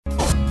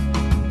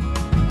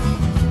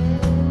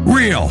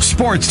Real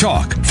sports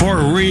talk for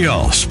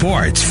real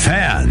sports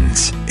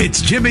fans. It's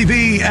Jimmy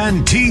B and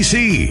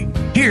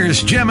TC.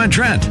 Here's Jim and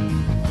Trent.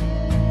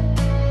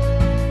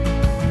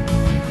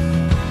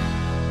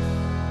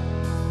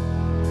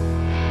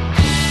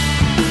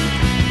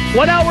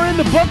 1 hour in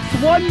the books,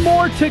 one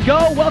more to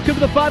go. Welcome to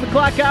the 5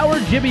 o'clock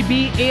hour. Jimmy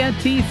B and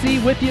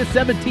TC with you,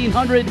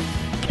 1700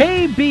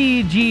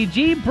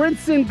 KBGG.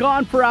 Brinson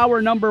gone for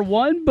hour number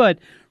one, but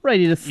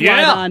ready to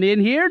slide on in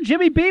here.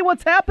 Jimmy B,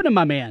 what's happening,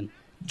 my man?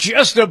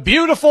 Just a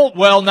beautiful,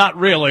 well, not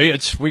really.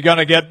 We're going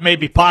to get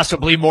maybe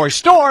possibly more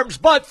storms,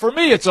 but for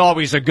me, it's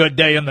always a good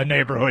day in the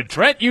neighborhood,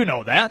 Trent. You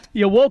know that.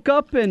 You woke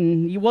up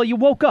you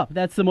woke up.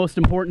 That's the most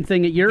important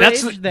thing at your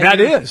age.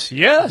 That is,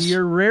 yes.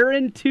 You're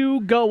raring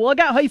to go. Well, I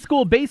got high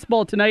school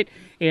baseball tonight,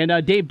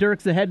 and Dave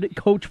Dirks, the head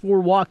coach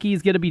for Waukee,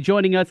 is going to be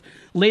joining us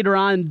later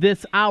on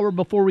this hour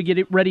before we get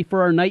it ready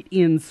for our night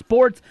in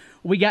sports.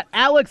 We got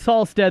Alex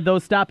Halstead, though,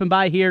 stopping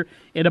by here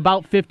in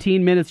about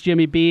 15 minutes,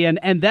 Jimmy B,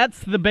 and that's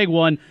the big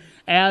one,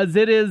 as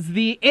it is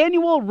the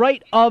annual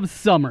Rite of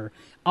Summer,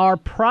 our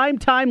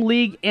Primetime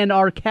League and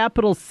our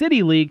Capital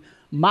City League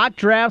mock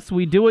drafts.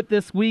 We do it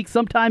this week,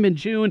 sometime in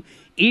June,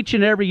 each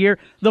and every year.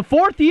 The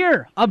fourth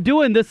year of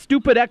doing this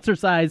stupid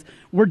exercise.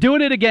 We're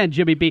doing it again,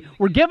 Jimmy B.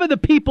 We're giving the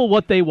people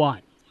what they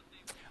want.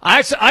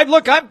 I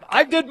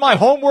did my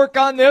homework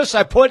on this.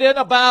 I put in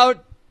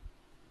about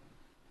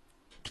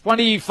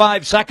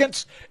 25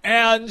 seconds,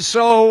 and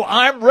so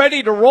I'm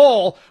ready to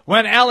roll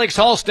when Alex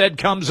Halstead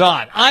comes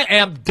on. I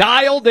am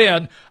dialed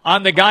in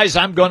on the guys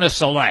I'm going to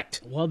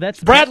select. Well,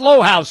 that's Brad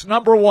Lohaus,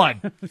 number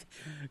one.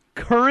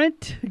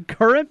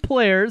 current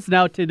players.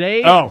 Now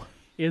today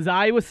is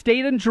Iowa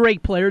State and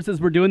Drake players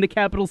as we're doing the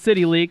Capital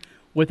City League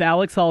with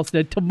Alex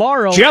Halstead.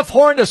 Tomorrow, Jeff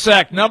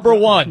Hornacek, number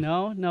one.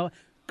 No.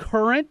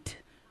 Current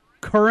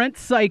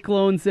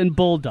Cyclones and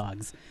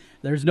Bulldogs.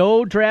 There's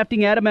no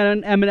drafting Adam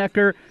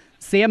Emenecker.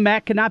 Sam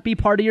Mack cannot be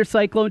part of your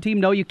Cyclone team.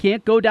 No, you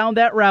can't go down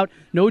that route.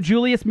 No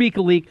Julius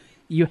Mikulik.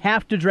 You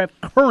have to draft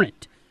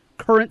current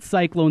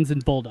Cyclones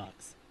and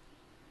Bulldogs.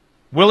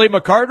 Willie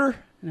McCarter?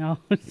 No,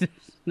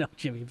 no,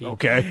 Jimmy B.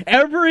 Okay.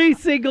 Every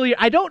single year.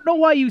 I don't know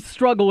why you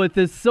struggle with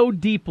this so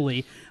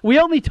deeply. We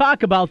only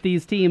talk about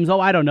these teams,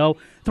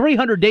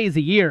 300 days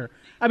a year.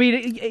 I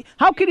mean,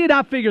 how can you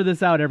not figure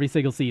this out every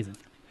single season?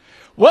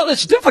 Well,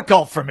 it's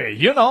difficult for me.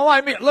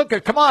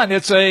 Look, come on.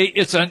 It's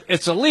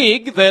a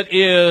league that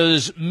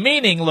is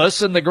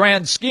meaningless in the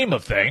grand scheme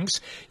of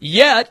things,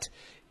 yet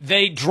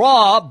they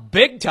draw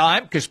big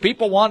time because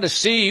people want to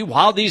see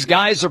how these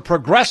guys are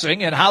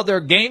progressing and how their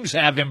games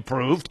have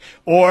improved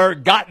or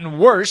gotten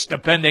worse,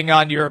 depending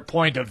on your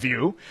point of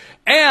view.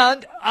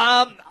 And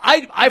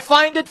I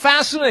find it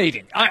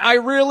fascinating. I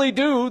really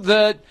do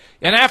that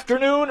an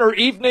afternoon or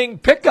evening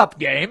pickup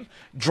game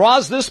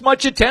draws this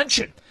much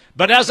attention.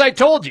 But as I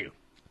told you,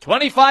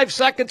 25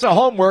 seconds of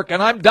homework,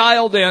 and I'm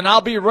dialed in.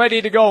 I'll be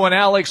ready to go when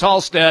Alex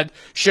Halstead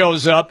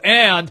shows up,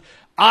 and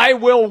I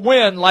will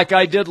win like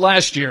I did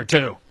last year,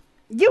 too.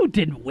 You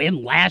didn't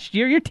win last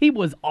year. Your team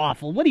was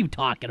awful. What are you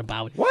talking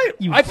about? What?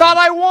 I thought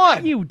I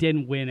won. You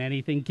didn't win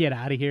anything. Get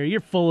out of here. You're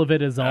full of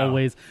it as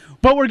always.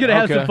 But we're going to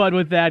have some fun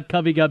with that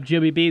coming up,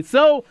 Jimmy B.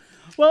 So,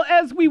 well,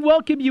 as we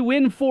welcome you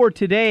in for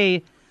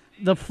today,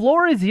 the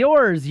floor is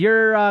yours.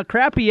 Your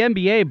crappy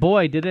NBA,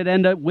 boy, did it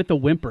end up with a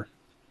whimper.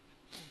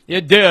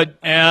 It did,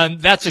 and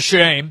that's a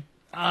shame.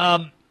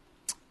 Even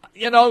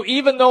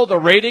though the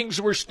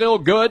ratings were still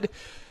good,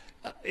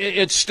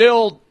 it's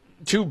still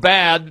too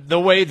bad the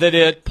way that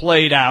it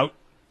played out.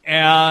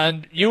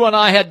 And you and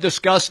I had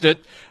discussed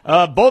it.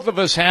 Both of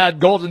us had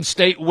Golden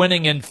State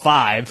winning in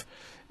 5.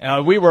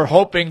 We were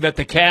hoping that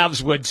the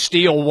Cavs would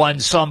steal one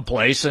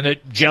someplace, and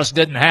it just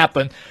didn't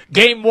happen.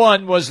 Game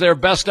 1 was their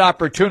best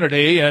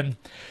opportunity, and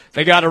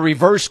they got a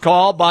reverse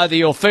call by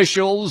the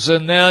officials,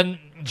 and then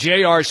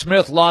J.R.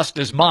 Smith lost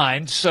his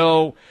mind,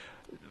 so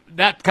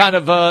that kind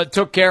of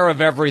took care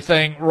of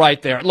everything right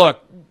there.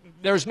 Look,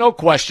 there's no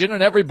question,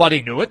 and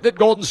everybody knew it, that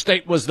Golden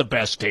State was the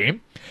best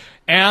team,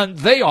 and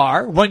they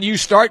are. When you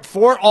start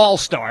 4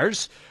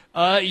 All-Stars,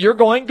 you're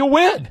going to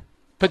win,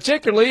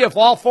 particularly if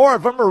all 4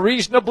 of them are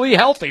reasonably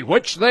healthy,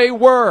 which they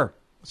were.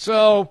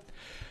 So,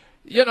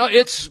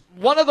 it's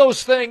one of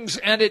those things,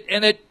 and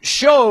it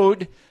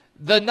showed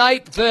the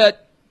night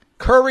that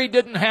Curry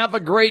didn't have a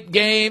great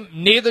game.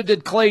 Neither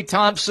did Klay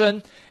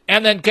Thompson.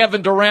 And then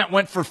Kevin Durant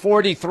went for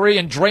 43,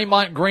 and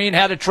Draymond Green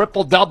had a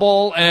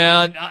triple-double.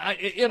 And,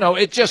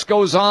 it just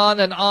goes on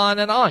and on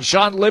and on.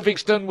 Sean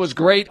Livingston was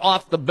great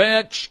off the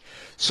bench.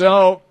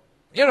 So,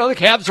 the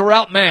Cavs were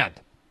outmanned.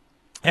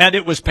 And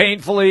it was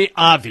painfully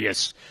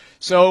obvious.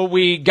 So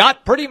we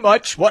got pretty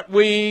much what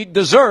we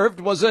deserved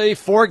was a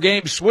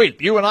 4-game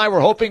sweep. You and I were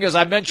hoping, as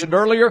I mentioned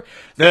earlier,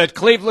 that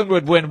Cleveland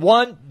would win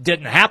 1.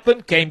 Didn't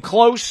happen. Came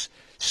close.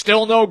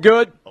 Still no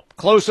good.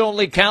 Close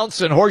only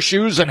counts in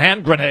horseshoes and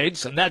hand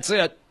grenades, and that's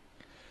it.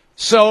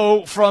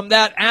 So from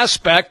that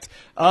aspect,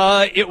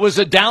 it was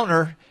a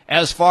downer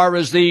as far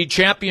as the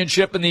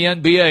championship in the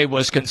NBA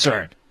was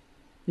concerned.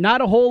 Not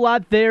a whole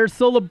lot there.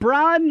 So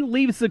LeBron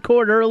leaves the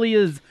court early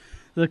as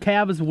the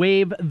Cavs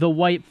wave the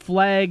white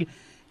flag.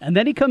 And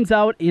then he comes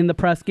out in the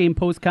press game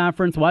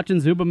post-conference, watching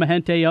Zuba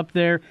Mahente up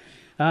there,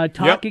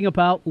 talking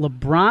about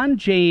LeBron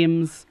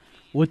James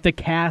with the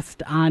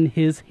cast on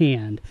his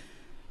hand.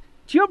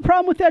 Do you have a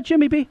problem with that,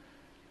 Jimmy B?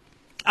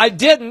 I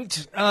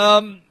didn't.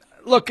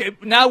 Look,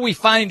 now we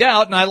find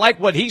out, and I like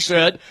what he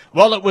said,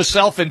 well, it was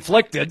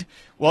self-inflicted.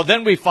 Well,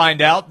 then we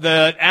find out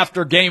that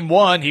after game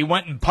one, he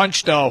went and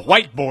punched a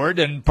whiteboard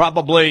and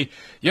probably,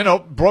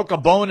 broke a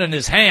bone in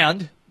his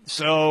hand.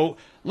 So,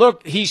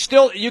 look,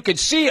 you could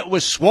see it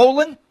was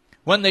swollen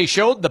when they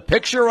showed the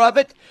picture of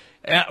it,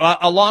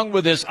 along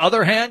with his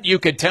other hand. You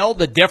could tell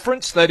the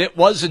difference that it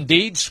was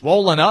indeed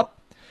swollen up.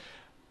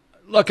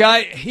 Look,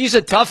 he's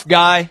a tough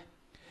guy.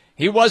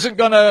 He wasn't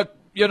going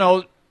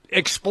to,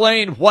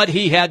 explain what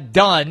he had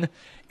done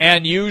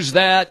and use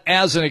that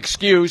as an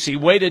excuse. He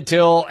waited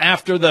till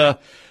after the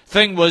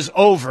thing was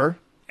over,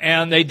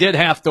 and they did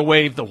have to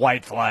wave the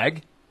white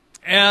flag.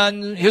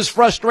 And his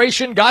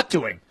frustration got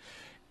to him.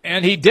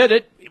 And he did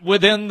it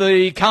within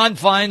the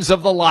confines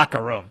of the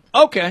locker room.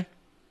 Okay,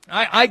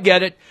 I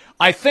get it.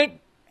 I think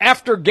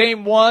after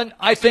game one,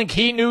 I think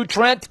he knew,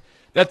 Trent,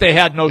 that they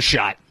had no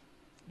shot.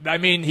 I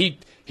mean,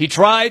 he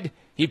tried,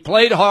 he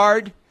played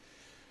hard,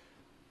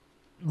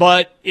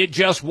 but it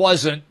just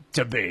wasn't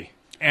to be.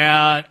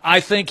 And I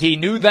think he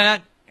knew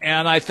that,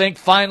 and I think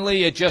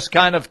finally it just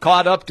kind of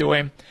caught up to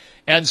him.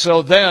 And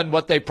so then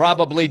what they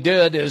probably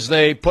did is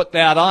they put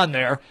that on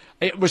there.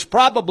 It was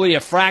probably a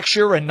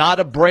fracture and not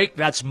a break.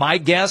 That's my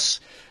guess.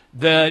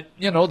 That,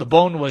 the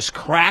bone was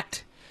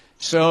cracked,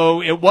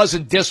 so it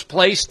wasn't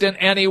displaced in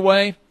any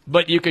way.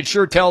 But you could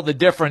sure tell the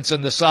difference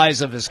in the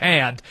size of his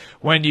hand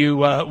when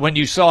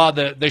you saw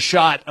the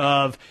shot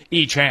of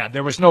each hand.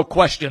 There was no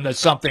question that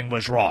something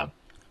was wrong.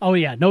 Oh,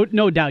 yeah, no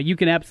doubt. You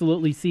can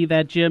absolutely see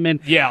that, Jim.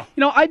 And, yeah.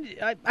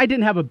 I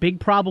didn't have a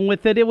big problem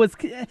with it. It was,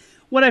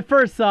 when I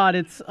first saw it,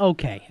 it's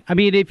okay. I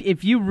mean,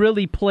 if you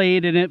really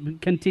played and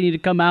it continued to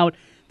come out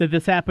that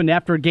this happened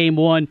after game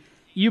one,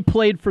 you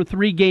played for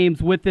 3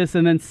 games with this,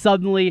 and then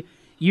suddenly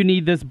you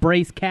need this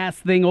brace cast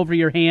thing over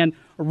your hand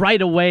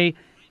right away.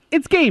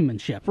 It's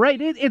gamemanship,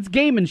 right? It's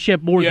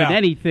gamemanship more than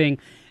anything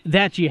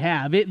that you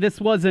have.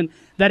 This wasn't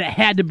that it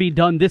had to be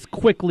done this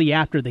quickly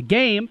after the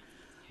game.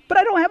 But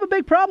I don't have a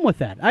big problem with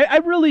that. I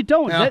really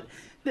don't. Yeah.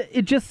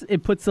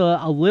 It puts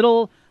a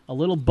little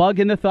bug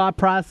in the thought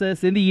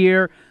process in the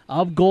ear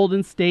of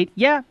Golden State.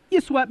 Yeah,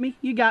 you swept me.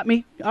 You got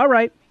me. All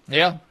right.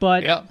 Yeah.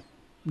 But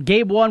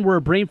game one, we're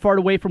a brain fart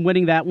away from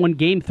winning that one.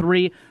 Game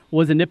 3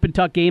 was a nip and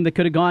tuck game that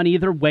could have gone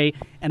either way.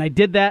 And I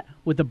did that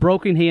with a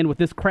broken hand with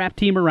this crap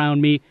team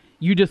around me.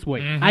 You just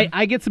wait. Mm-hmm.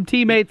 I get some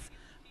teammates.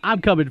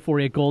 I'm coming for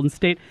you, Golden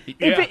State.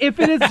 Yeah. If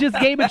it is just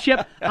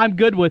gamemanship, I'm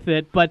good with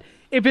it. But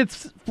if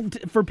it's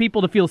for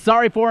people to feel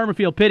sorry for him or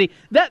feel pity,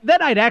 that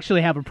I'd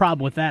actually have a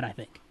problem with that, I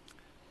think.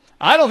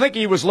 I don't think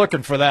he was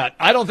looking for that.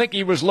 I don't think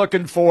he was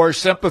looking for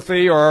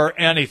sympathy or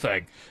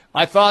anything.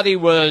 I thought he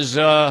was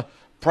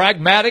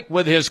pragmatic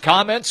with his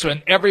comments,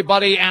 and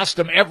everybody asked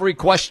him every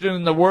question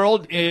in the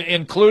world,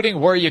 including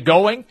where you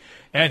going,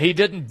 and he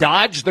didn't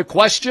dodge the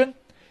question.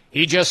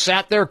 He just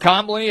sat there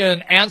calmly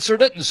and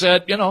answered it and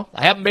said, I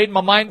haven't made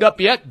my mind up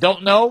yet,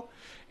 don't know,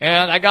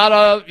 and I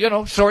got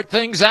to, sort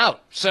things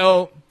out.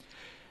 So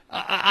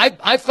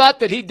I thought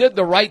that he did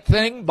the right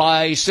thing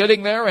by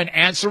sitting there and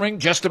answering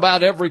just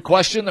about every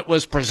question that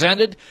was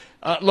presented.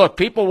 Look,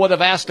 people would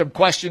have asked him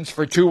questions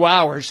for 2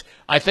 hours.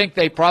 I think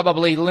they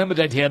probably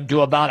limited him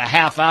to about a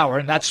half hour,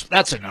 and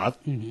that's enough.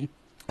 Mm-hmm.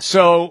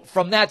 So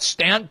from that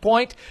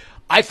standpoint,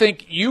 I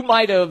think you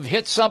might have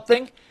hit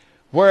something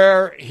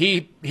where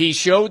he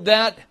showed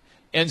that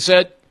and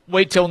said,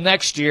 wait till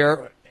next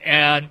year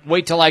and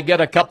wait till I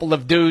get a couple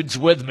of dudes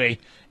with me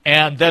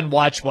and then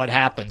watch what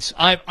happens.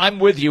 I'm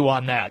with you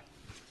on that.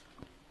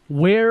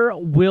 Where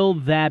will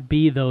that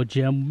be, though,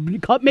 Jim?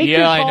 Make your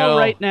call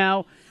right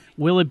now.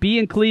 Will it be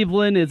in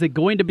Cleveland? Is it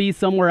going to be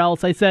somewhere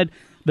else? I said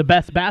the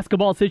best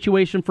basketball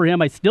situation for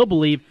him, I still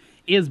believe,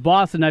 is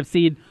Boston. I've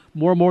seen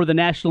more and more of the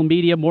national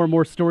media, more and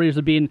more stories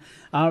are being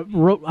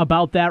wrote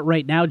about that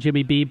right now,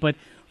 Jimmy B. But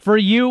for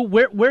you,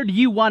 where do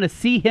you want to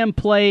see him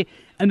play?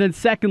 And then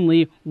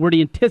secondly, where do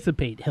you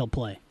anticipate he'll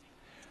play?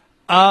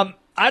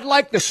 I'd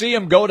like to see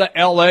him go to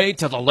L.A.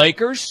 to the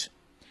Lakers.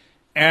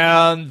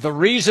 And the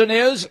reason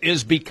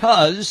is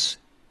because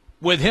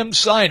with him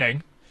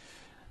signing,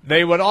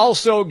 they would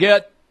also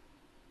get,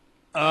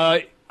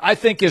 I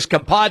think, his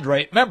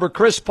compadre. Remember,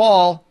 Chris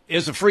Paul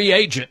is a free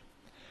agent.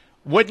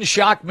 Wouldn't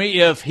shock me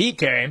if he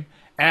came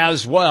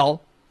as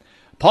well.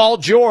 Paul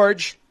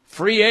George,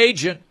 free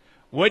agent.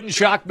 Wouldn't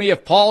shock me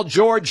if Paul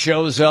George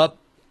shows up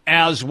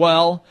as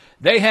well.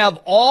 They have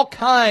all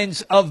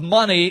kinds of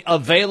money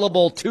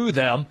available to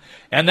them,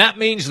 and that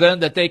means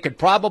then that they could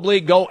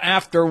probably go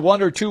after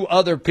 1 or 2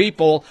 other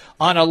people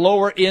on a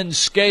lower end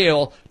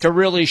scale to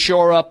really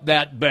shore up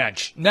that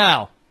bench.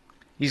 Now,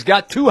 he's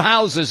got 2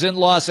 houses in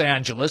Los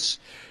Angeles.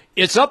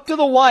 It's up to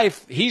the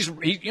wife. He's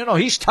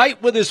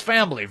tight with his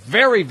family,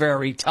 very,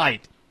 very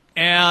tight.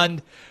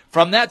 And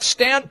from that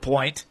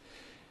standpoint,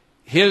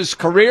 his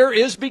career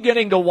is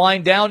beginning to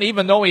wind down,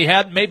 even though he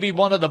had maybe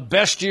one of the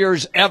best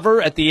years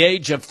ever at the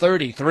age of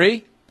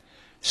 33.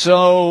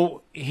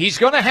 So he's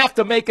going to have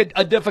to make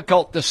a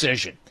difficult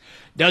decision.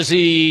 Does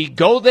he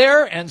go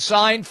there and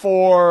sign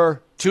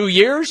for 2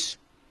 years?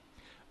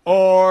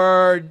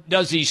 Or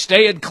does he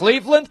stay in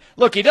Cleveland?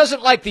 Look, he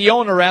doesn't like the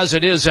owner as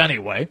it is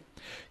anyway.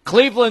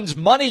 Cleveland's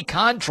money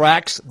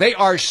contracts, they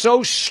are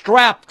so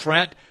strapped,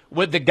 Trent,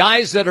 with the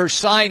guys that are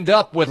signed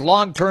up with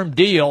long-term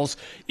deals.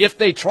 If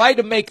they try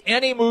to make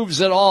any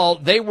moves at all,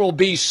 they will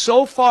be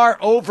so far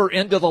over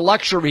into the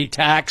luxury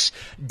tax,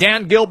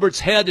 Dan Gilbert's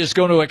head is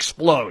going to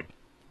explode,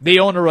 the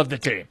owner of the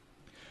team.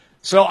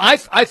 So I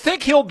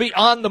think he'll be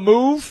on the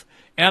move,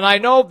 and I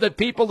know that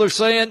people are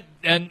saying,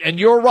 and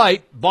you're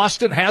right,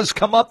 Boston has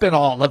come up in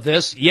all of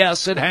this.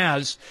 Yes, it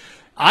has.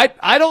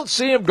 I don't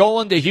see him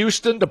going to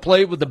Houston to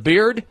play with the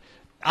Beard.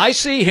 I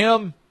see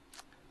him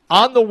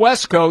on the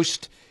West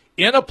Coast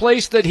in a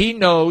place that he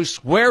knows,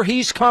 where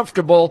he's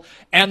comfortable,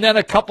 and then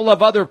a couple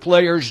of other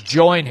players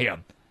join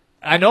him.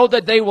 I know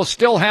that they will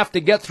still have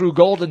to get through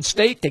Golden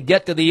State to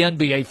get to the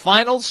NBA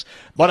Finals,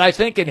 but I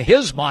think in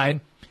his mind,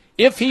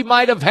 if he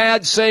might have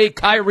had, say,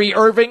 Kyrie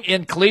Irving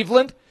in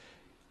Cleveland,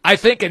 I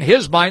think in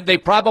his mind they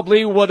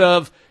probably would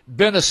have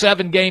been a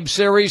 7-game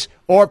series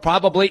or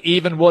probably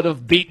even would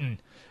have beaten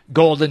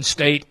Golden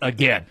State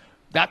again.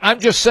 I'm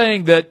just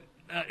saying that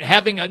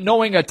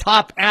knowing a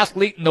top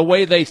athlete in the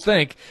way they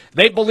think,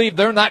 they believe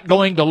they're not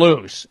going to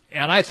lose.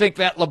 And I think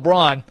that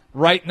LeBron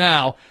right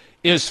now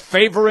is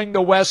favoring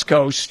the West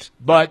Coast,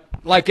 but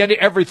like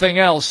everything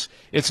else,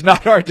 it's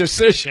not our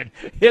decision.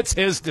 It's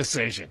his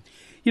decision.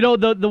 You know,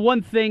 the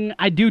one thing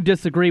I do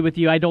disagree with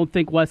you, I don't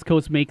think West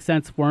Coast makes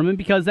sense for him, and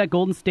because that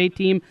Golden State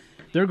team,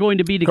 they're going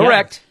to be together.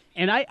 Correct.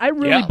 And I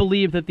really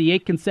believe that the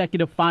 8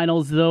 consecutive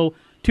finals, though,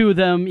 2 of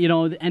them,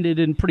 ended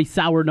in pretty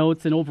sour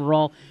notes, and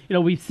overall,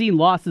 we've seen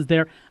losses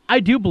there. I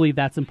do believe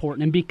that's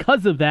important, and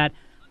because of that,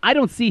 I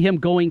don't see him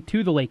going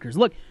to the Lakers.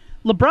 Look,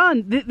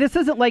 LeBron, this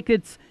isn't like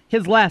it's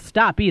his last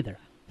stop either.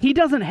 He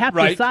doesn't have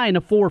to sign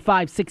a 4,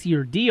 5,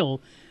 6-year deal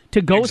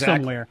to go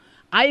somewhere.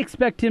 I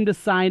expect him to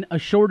sign a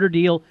shorter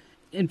deal.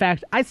 In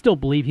fact, I still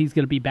believe he's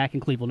going to be back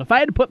in Cleveland. If I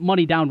had to put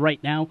money down right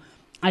now,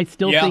 I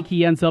still think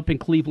he ends up in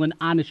Cleveland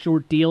on a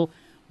short deal.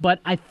 But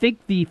I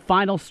think the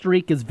final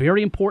streak is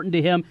very important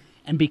to him,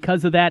 and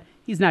because of that,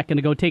 he's not going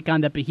to go take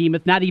on that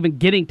behemoth, not even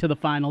getting to the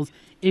finals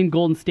in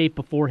Golden State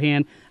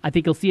beforehand. I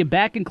think you'll see him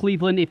back in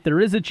Cleveland. If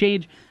there is a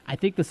change, I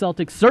think the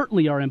Celtics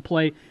certainly are in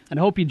play, and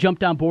I hope you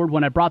jumped on board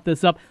when I brought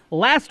this up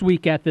last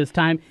week at this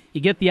time.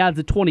 You get the odds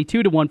of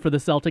 22-1 for the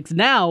Celtics.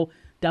 Now,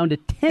 down to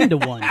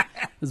 10-1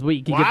 is what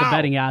you can get the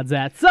betting odds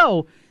at.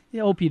 So, I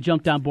hope you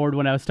jumped on board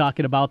when I was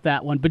talking about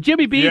that one. But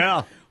Jimmy B,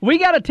 we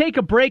got to take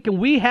a break, and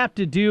we have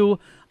to do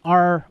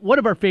one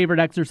of our favorite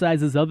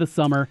exercises of the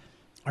summer,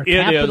 our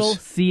Capital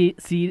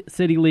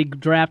City League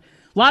draft.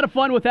 A lot of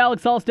fun with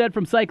Alex Halstead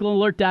from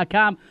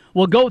CycloneAlert.com.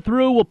 We'll go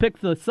through, we'll pick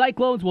the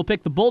Cyclones, we'll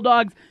pick the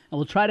Bulldogs, and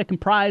we'll try to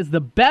comprise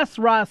the best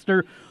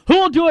roster. Who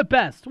will do it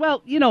best?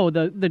 Well,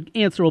 the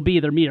answer will be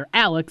either me or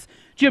Alex.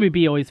 Jimmy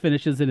B always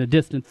finishes in a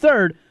distant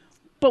third,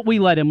 but we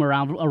let him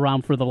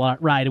around for the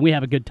ride, and we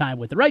have a good time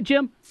with it. Right,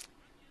 Jim?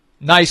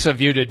 Nice of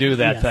you to do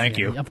that. Yes, Thank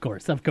you. Of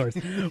course.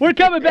 We're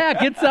coming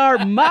back. It's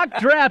our mock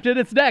draft, and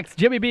it's next.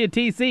 Jimmy B and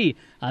TC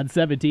on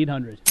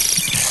 1700.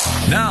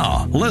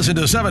 Now, listen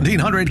to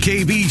 1700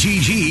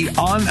 KBGG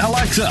on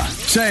Alexa.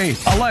 Say,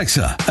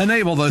 Alexa,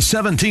 enable the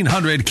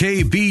 1700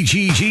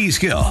 KBGG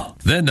skill.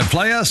 Then to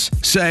play us,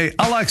 say,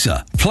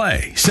 Alexa,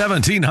 play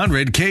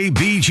 1700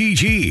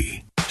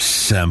 KBGG.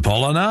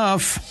 Simple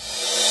enough.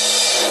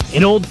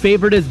 An old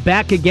favorite is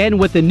back again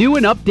with a new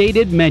and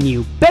updated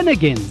menu,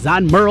 Bennigan's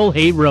on Merle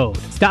Hay Road.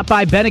 Stop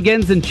by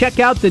Bennigan's and check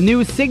out the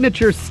new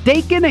signature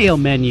steak and ale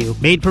menu,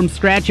 made from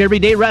scratch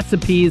everyday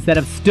recipes that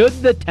have stood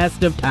the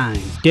test of time.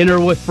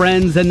 Dinner with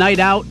friends, a night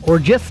out, or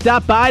just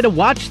stop by to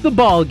watch the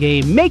ball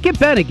game, make it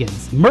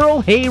Bennigan's, Merle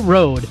Hay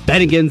Road.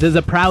 Bennigan's is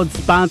a proud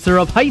sponsor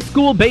of high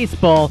school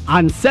baseball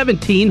on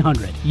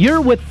 1700.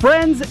 You're with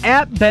friends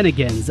at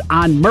Bennigan's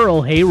on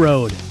Merle Hay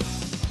Road.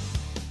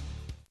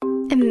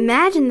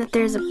 Imagine that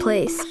there's a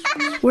place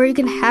where you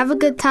can have a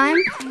good time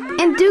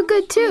and do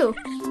good too.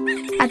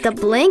 At the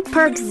Blank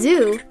Park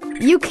Zoo,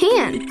 you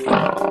can.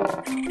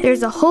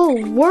 There's a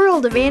whole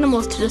world of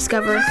animals to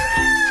discover,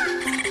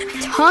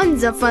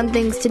 tons of fun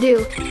things to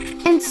do,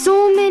 and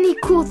so many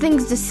cool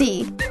things to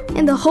see.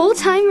 And the whole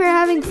time you're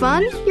having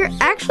fun, you're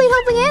actually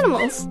helping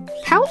animals.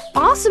 How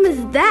awesome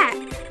is that?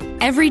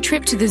 Every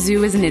trip to the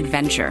zoo is an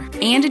adventure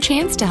and a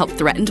chance to help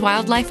threatened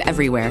wildlife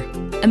everywhere.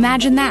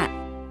 Imagine that.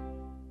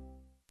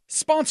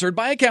 Sponsored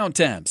by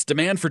Accountemps.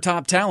 Demand for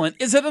top talent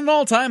is at an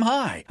all-time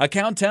high.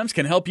 Accountemps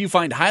can help you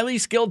find highly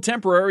skilled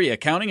temporary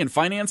accounting and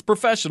finance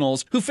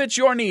professionals who fit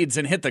your needs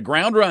and hit the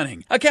ground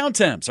running.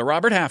 Accountemps, a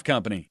Robert Half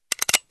company.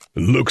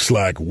 Looks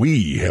like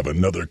we have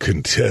another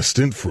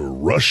contestant for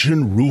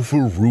Russian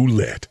Roofer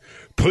Roulette.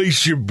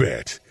 Place your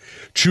bet.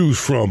 Choose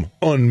from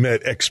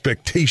unmet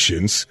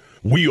expectations,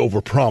 we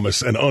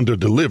overpromise and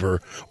underdeliver,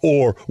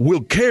 or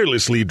we'll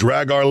carelessly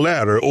drag our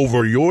ladder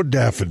over your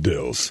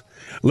daffodils.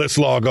 Let's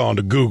log on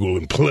to Google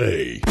and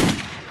play.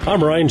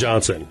 I'm Ryan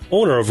Johnson,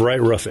 owner of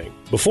Wright Roofing.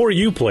 Before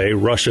you play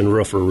Russian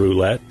Roofer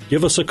Roulette,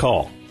 give us a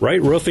call.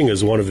 Wright Roofing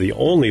is one of the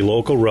only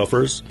local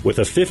roofers with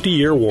a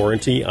 50-year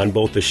warranty on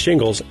both the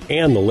shingles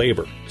and the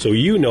labor. So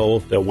you know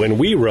that when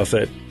we roof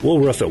it, we'll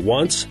roof it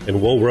once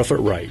and we'll roof it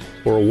right.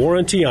 For a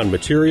warranty on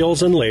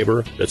materials and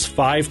labor that's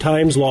 5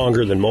 times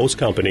longer than most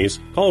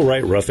companies, call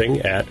Wright Roofing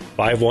at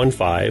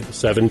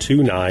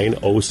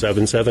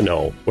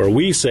 515-729-0770, where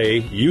we say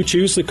you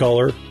choose the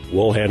color,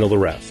 we'll handle the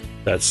rest.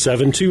 That's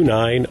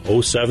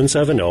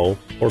 729-0770,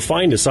 or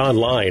find us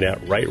online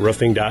at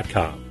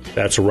wrightroofing.com.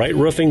 That's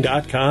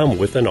wrightroofing.com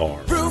with an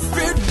R. Roof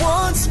it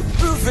once,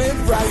 roof it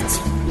right.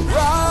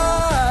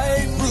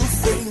 Right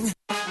Roofing.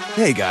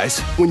 Hey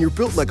guys, when you're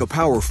built like a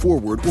power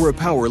forward or a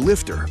power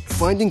lifter,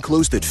 finding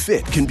clothes that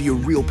fit can be a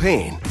real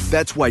pain.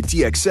 That's why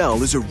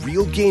DXL is a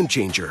real game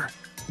changer.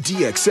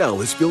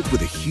 DXL is built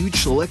with a huge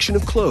selection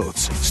of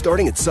clothes,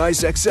 starting at size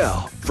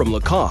XL, from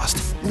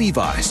Lacoste,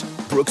 Levi's,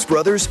 Brooks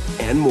Brothers,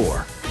 and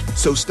more.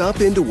 So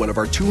stop into one of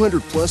our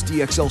 200-plus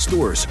DXL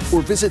stores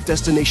or visit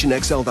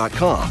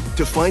DestinationXL.com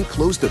to find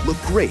clothes that look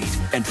great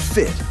and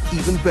fit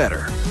even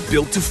better.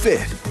 Built to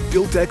fit.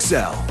 Built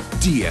XL.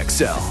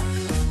 DXL.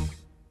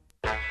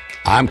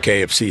 I'm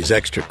KFC's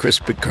Extra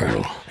Crispy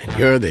Colonel, and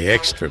you're the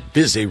extra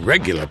busy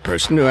regular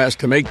person who has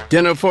to make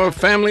dinner for a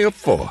family of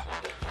 4.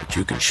 But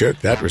you can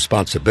shirk that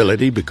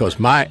responsibility because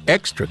my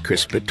Extra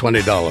Crispy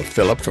 $20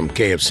 fill-up from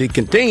KFC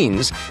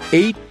contains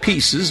 8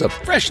 pieces of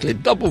freshly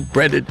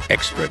double-breaded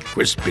extra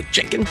crispy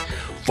chicken,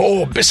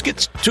 4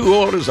 biscuits, 2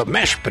 orders of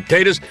mashed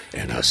potatoes,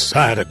 and a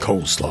side of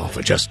coleslaw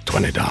for just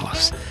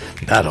 $20.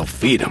 That'll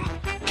feed them.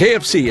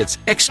 KFC, it's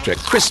extra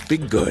crispy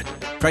good.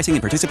 Pricing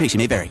and participation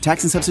may vary.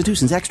 Tax and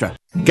substitutions extra.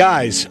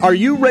 Guys, are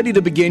you ready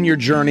to begin your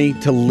journey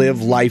to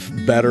live life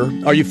better?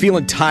 Are you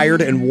feeling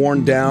tired and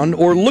worn down,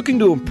 or looking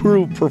to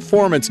improve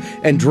performance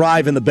and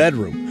drive in the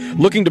bedroom?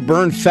 Looking to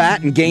burn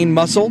fat and gain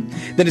muscle?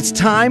 Then it's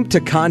time to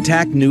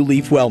contact New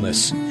Leaf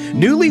Wellness.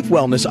 New Leaf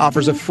Wellness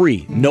offers a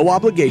free,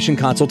 no-obligation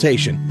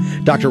consultation.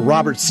 Dr.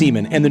 Robert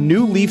Seaman and the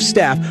New Leaf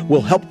staff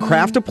will help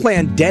craft a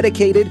plan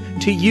dedicated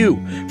to you.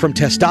 From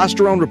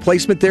testosterone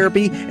replacement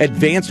therapy,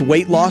 advanced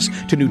weight loss,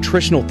 to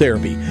nutritional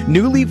therapy,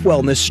 New Leaf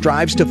Wellness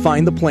strives to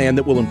find the plan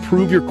that will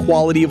improve your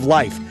quality of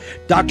life.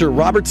 Dr.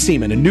 Robert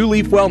Seaman and New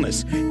Leaf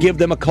Wellness. Give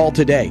them a call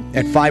today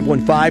at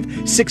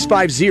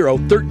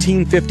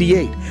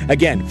 515-650-1358.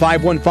 Again,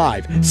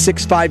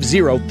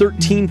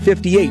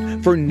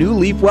 515-650-1358 for New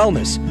Leaf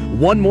Wellness.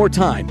 One more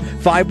time,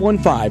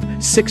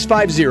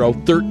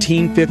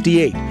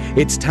 515-650-1358.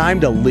 It's time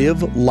to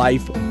live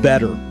life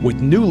better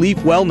with New Leaf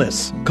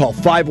Wellness. Call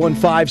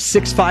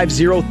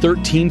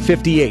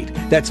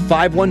 515-650-1358. That's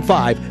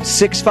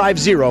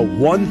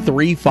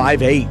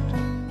 515-650-1358.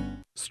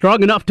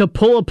 Strong enough to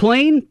pull a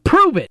plane?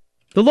 Prove it!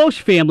 The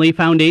Loesch Family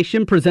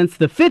Foundation presents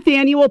the 5th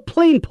annual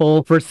plane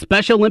pull for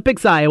Special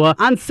Olympics Iowa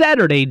on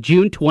Saturday,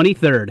 June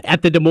 23rd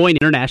at the Des Moines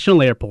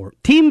International Airport.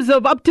 Teams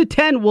of up to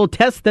 10 will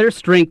test their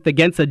strength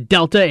against a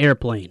Delta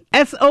airplane.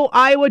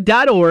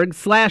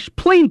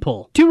 SOIowa.org/plane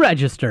pull to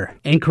register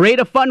and create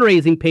a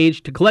fundraising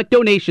page to collect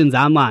donations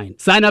online.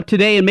 Sign up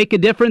today and make a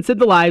difference in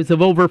the lives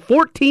of over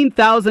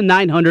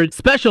 14,900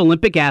 Special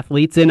Olympic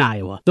athletes in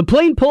Iowa. The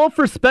plane pull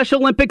for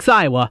Special Olympics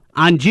Iowa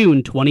on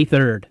June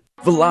 23rd.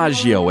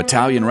 Villaggio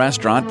Italian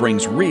Restaurant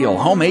brings real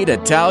homemade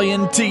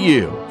Italian to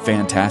you.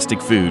 Fantastic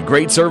food,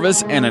 great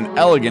service, and an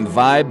elegant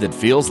vibe that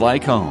feels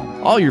like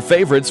home. All your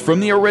favorites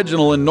from the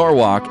original in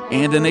Norwalk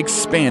and an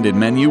expanded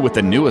menu with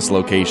the newest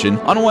location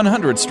on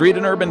 100th Street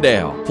in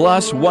Urbandale.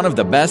 Plus, one of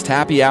the best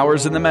happy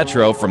hours in the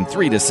metro from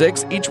 3 to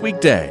 6 each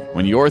weekday.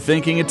 When you're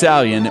thinking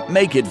Italian,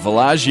 make it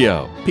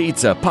Villaggio.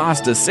 Pizza,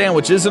 pasta,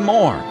 sandwiches, and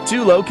more.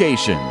 2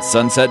 locations,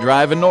 Sunset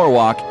Drive in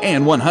Norwalk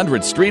and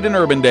 100th Street in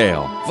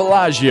Urbandale.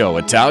 Villaggio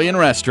Italian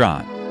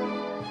Restaurant.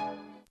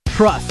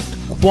 Trust,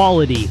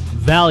 quality,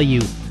 value.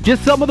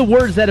 Just some of the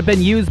words that have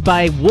been used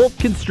by Wolf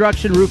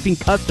Construction Roofing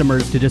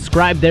customers to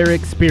describe their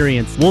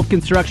experience. Wolf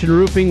Construction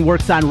Roofing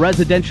works on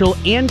residential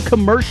and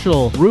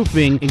commercial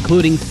roofing,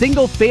 including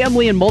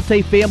single-family and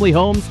multi-family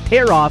homes,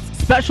 tear-offs,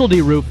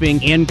 specialty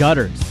roofing, and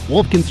gutters.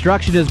 Wolf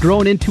Construction has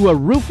grown into a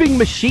roofing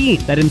machine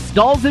that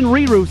installs and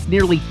re-roofs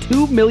nearly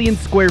 2 million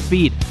square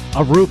feet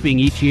of roofing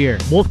each year.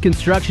 Wolf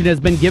Construction has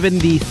been given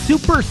the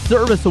Super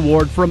Service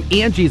Award from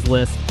Angie's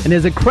List and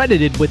is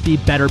accredited with the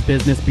Better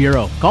Business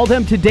Bureau. Call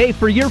them today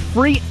for your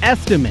free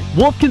estimate.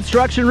 Wolf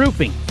Construction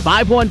Roofing,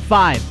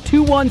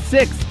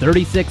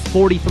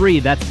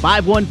 515-216-3643. That's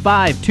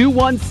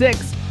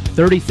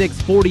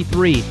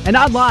 515-216-3643. And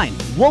online,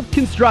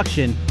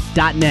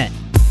 wolfconstruction.net.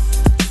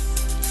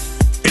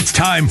 It's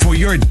time for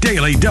your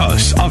daily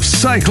dose of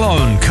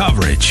Cyclone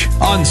coverage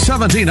on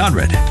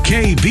 1700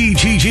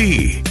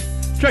 KBGG.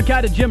 Truck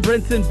out of Jim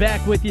Brinson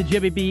back with you,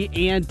 Jimmy B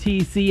and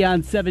TC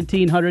on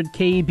 1700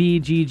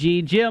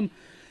 KBGG. Jim,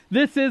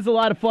 this is a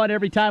lot of fun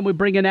every time we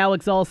bring in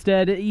Alex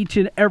Alstead each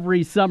and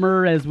every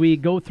summer as we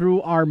go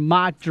through our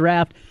mock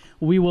draft.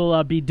 We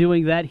will be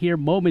doing that here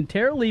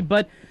momentarily,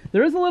 but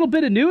there is a little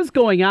bit of news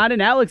going on.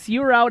 And Alex,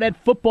 you were out at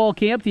football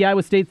camp, the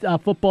Iowa State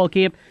football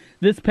camp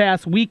this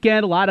past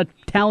weekend. A lot of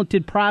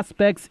talented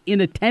prospects in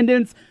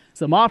attendance,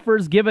 some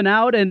offers given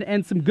out,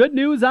 and some good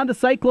news on the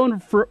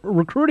Cyclone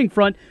recruiting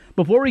front.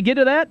 Before we get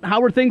to that,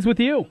 how are things with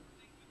you?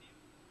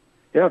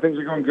 Yeah, things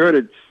are going good.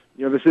 It's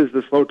this is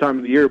the slow time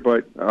of the year,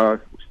 but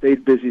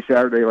stayed busy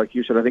Saturday, like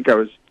you said. I think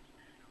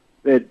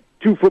they had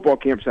 2 football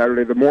camps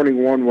Saturday. The morning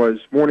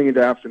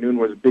into afternoon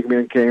was a big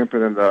man camp,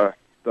 and then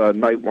the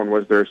night one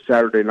was their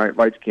Saturday Night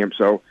Lights camp.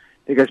 So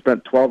I think I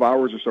spent 12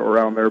 hours or so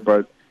around there,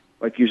 but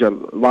like you said,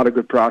 a lot of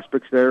good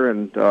prospects there,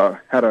 and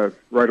had to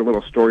write a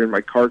little story in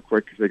my card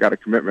quick because they got a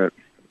commitment.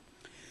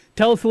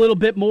 Tell us a little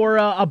bit more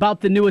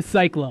about the newest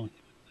Cyclone.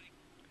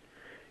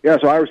 Yeah,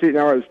 so Iowa State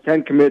now has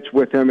 10 commits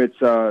with him. It's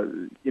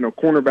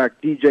cornerback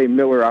DJ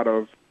Miller out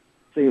of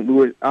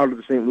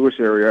the St. Louis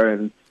area,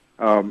 and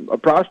a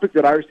prospect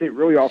that Iowa State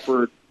really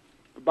offered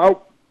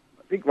about,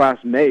 I think,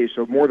 last May,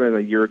 so more than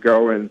a year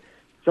ago, and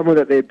someone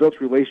that they built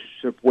a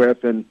relationship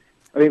with. And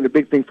I think the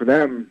big thing for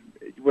them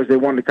was they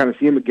wanted to kind of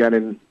see him again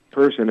in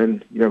person,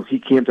 and he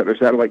camped at their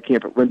satellite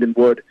camp at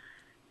Lindenwood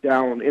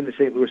down in the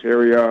St. Louis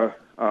area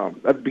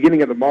at the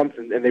beginning of the month,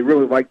 and they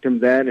really liked him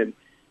then, and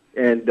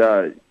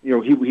he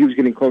was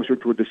getting closer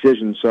to a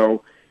decision.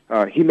 So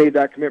he made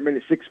that commitment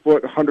at 6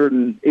 foot,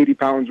 180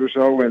 pounds or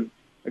so, and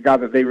a guy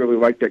that they really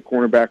liked at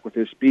cornerback with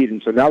his speed.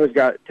 And so now they've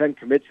got 10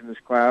 commits in this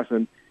class,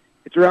 and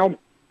it's around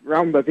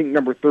I think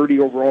number 30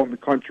 overall in the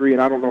country.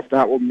 And I don't know if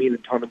that will mean a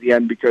ton at the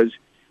end because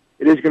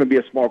it is going to be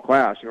a small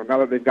class. Now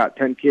that they've got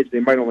 10 kids, they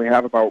might only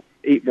have about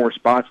 8 more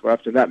spots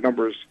left, and that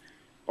number's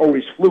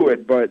always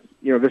fluid. But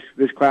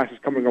this class is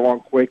coming along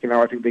quick, and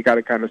now I think they got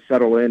to kind of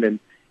settle in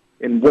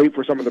and wait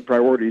for some of the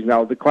priorities.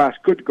 Now, the class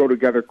could go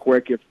together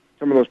quick if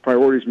some of those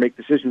priorities make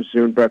decisions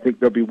soon, but I think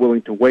they'll be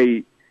willing to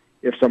wait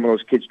if some of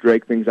those kids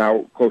drag things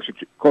out closer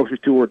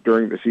to or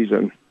during the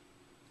season.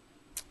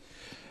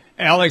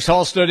 Alex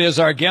Halstead is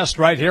our guest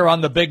right here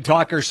on the Big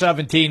Talker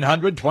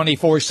 1700,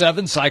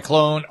 24/7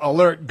 Cyclone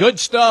Alert. Good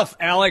stuff,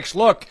 Alex.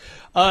 Look,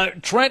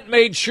 Trent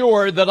made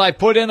sure that I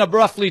put in a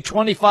roughly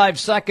 25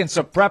 seconds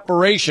of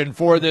preparation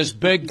for this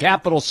big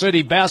Capital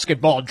City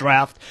basketball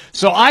draft.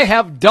 So I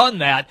have done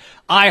that.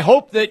 I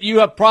hope that you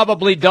have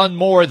probably done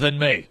more than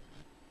me.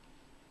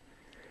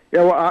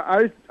 Yeah,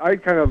 well, I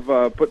kind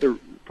of put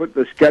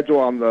the schedule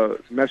on the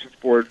message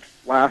board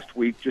last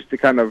week just to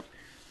kind of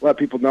let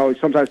people know.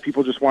 Sometimes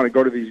people just want to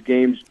go to these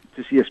games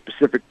to see a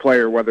specific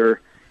player, whether,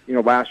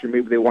 last year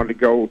maybe they wanted to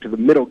go to the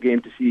middle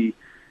game to see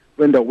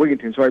Lindo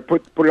Wigginton. So I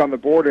put it on the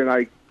board, and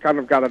I kind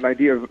of got an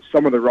idea of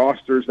some of the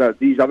rosters that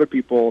these other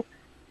people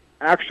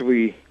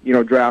actually,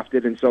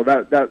 drafted. And so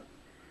that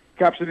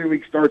Cap City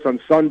League starts on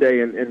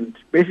Sunday, and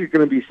basically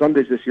going to be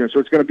Sundays this year. So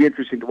it's going to be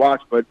interesting to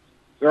watch. But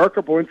there are a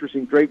couple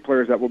interesting Drake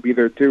players that will be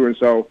there too. And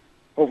so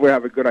hopefully I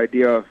have a good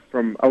idea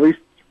from at least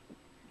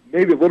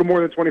maybe a little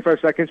more than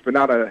 25 seconds, but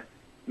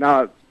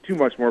not too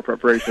much more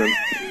preparation.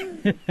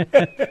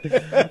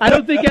 I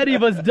don't think any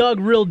of us dug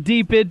real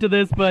deep into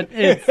this, but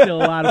it's still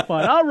a lot of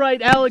fun. All right,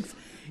 Alex,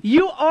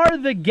 you are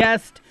the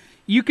guest.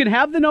 You can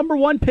have the number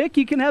 1 pick,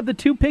 you can have the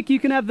 2 pick, you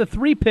can have the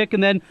 3 pick,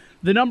 and then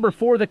the number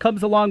 4 that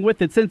comes along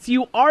with it. Since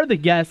you are the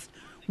guest,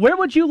 where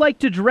would you like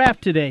to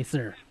draft today,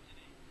 sir?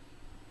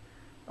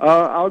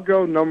 I'll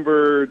go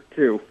number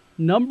 2.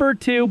 Number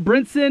 2.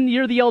 Brinson,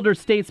 you're the elder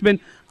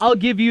statesman. I'll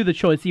give you the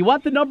choice. You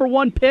want the number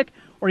 1 pick,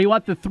 or you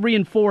want the 3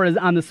 and 4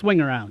 on the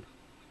swing around?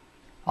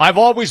 I've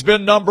always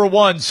been number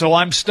 1, so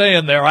I'm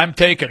staying there. I'm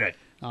taking it.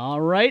 All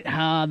right.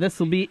 This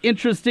will be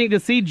interesting to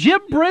see.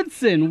 Jim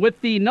Brinson with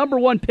the number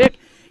 1 pick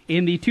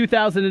in the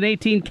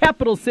 2018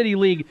 Capital City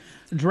League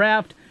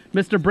draft.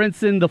 Mr.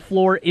 Brinson, the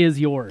floor is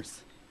yours.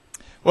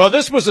 Well,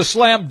 this was a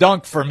slam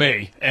dunk for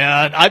me,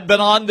 and I've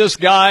been on this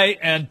guy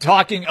and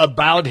talking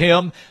about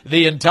him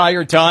the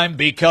entire time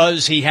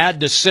because he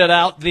had to sit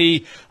out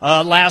the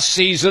last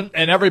season,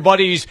 and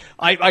everybody's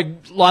I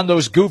on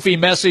those goofy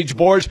message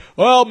boards,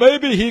 well,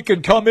 maybe he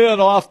can come in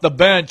off the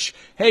bench.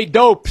 Hey,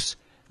 dopes,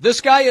 this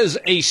guy is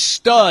a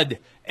stud,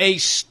 a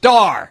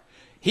star.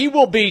 He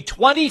will be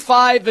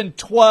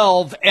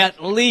 25-12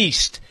 at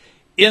least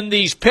in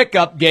these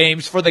pickup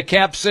games for the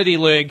Cap City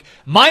League.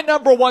 My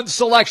number 1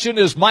 selection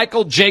is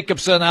Michael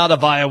Jacobson out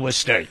of Iowa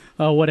State.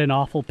 Oh, what an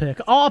awful pick.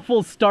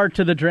 Awful start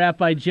to the draft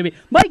by Jimmy.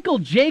 Michael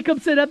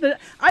Jacobson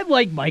I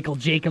like Michael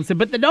Jacobson,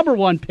 but the number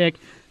 1 pick,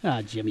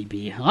 Jimmy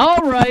B.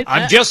 All right.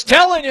 I'm just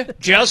telling you.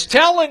 Just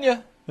telling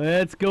you.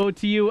 Let's go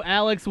to you,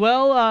 Alex.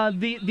 Well,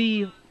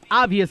 the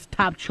obvious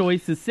top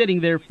choice is sitting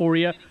there for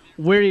you.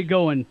 Where are you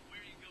going?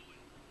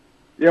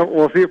 Yeah,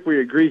 we'll see if we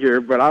agree here,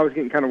 but I was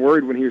getting kind of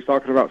worried when he was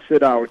talking about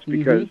sit-outs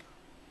because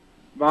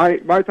my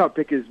top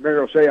pick is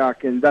Mario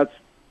Shayok, and that's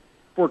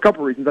for a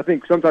couple reasons. I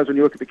think sometimes when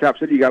you look at the Cap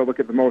City, you got to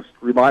look at the most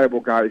reliable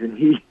guys, and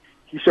he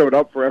showed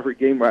up for every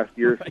game last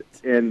year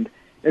and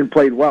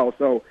played well.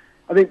 So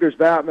I think there's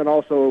that, and then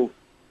also,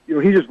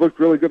 he just looked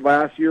really good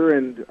last year,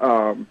 and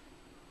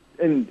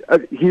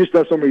he just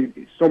does so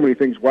many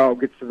things well.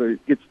 Gets to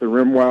the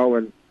rim well,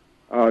 and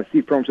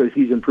Steve Prohm says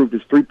he's improved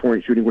his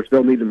 3-point shooting, which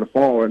they'll need in the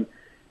fall, and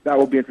that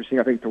will be interesting,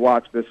 I think, to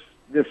watch this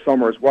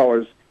summer, as well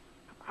as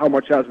how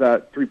much has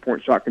that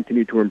 3-point shot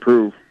continued to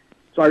improve.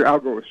 So I'll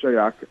go with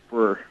Shayok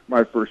for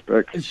my first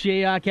pick.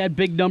 Shayok had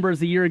big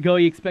numbers a year ago.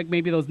 You expect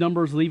maybe those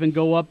numbers will even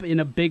go up in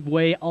a big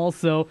way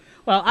also.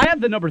 Well, I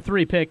have the number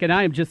 3 pick, and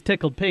I am just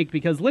tickled pink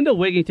because Lyndall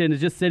Wigington is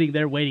just sitting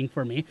there waiting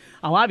for me.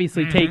 I'll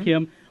obviously take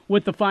him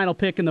with the final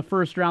pick in the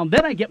first round.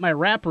 Then I get my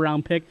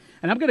wraparound pick,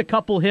 and I'm going to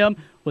couple him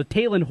with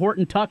Taylon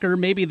Horton-Tucker,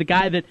 maybe the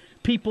guy that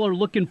people are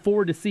looking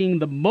forward to seeing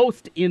the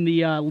most in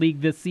the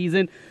league this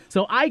season.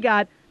 So I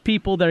got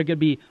people that are going to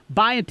be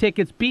buying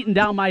tickets, beating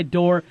down my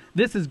door.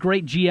 This is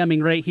great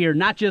GMing right here.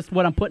 Not just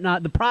what I'm putting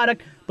out the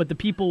product, but the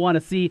people want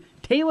to see.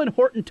 Taylon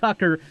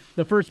Horton-Tucker,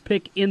 the first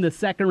pick in the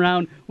second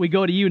round. We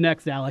go to you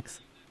next, Alex.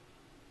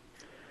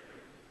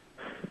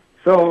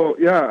 So,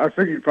 yeah, I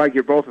figured you'd probably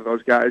get both of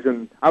those guys,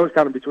 and I was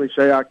kind of between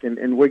Shayok and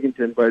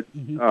Wigington, but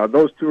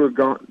those two are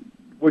gone.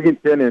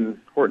 Wigington and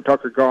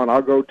Horton-Tucker gone.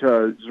 I'll go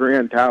to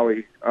Zoran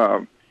Talley.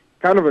 Kind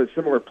of a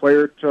similar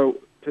player to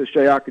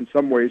Shayok in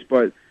some ways,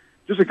 but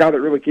just a guy that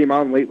really came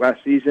on late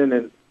last season,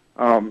 and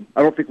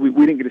I don't think we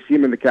didn't get to see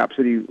him in the Cap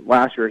City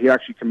last year. He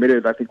actually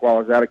committed, I think, while I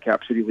was at a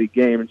Cap City League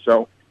game, and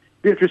so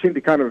it'd be interesting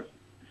to kind of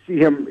see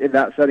him in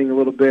that setting a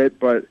little bit,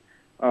 but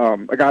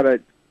a guy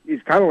that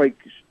is kind of like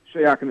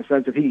Shayok in the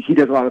sense that he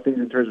does a lot of things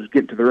in terms of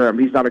getting to the rim.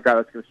 He's not a guy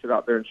that's going to sit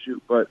out there and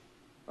shoot, but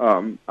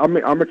I'm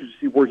interested to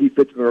see where he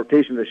fits in the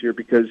rotation this year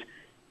because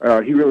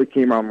he really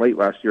came on late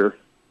last year.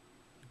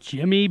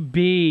 Jimmy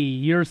B.,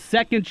 your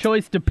second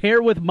choice to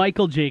pair with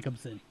Michael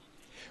Jacobson.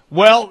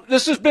 Well,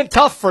 this has been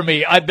tough for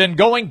me. I've been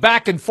going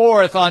back and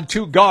forth on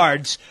 2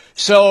 guards,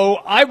 so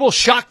I will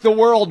shock the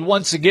world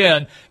once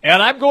again,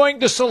 and I'm going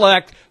to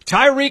select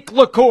Tyreek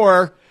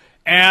LaCour,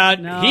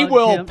 and he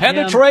will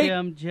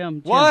penetrate.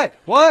 Jim. What?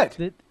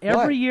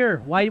 Every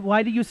year,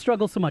 why do you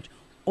struggle so much?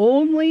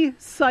 Only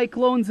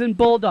Cyclones and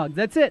Bulldogs.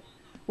 That's it.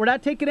 We're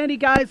not taking any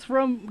guys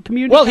from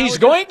community. Well, he's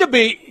going to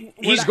be.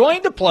 He's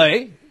going to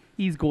play.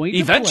 He's going to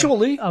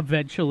eventually. Play.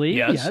 Eventually,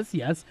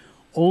 yes.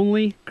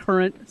 Only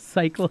current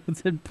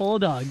Cyclones and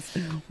Bulldogs.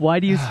 Why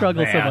do you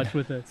struggle so much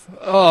with this?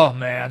 Oh,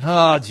 man.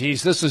 Oh,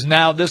 geez. This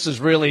is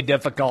really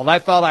difficult. I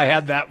thought I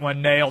had that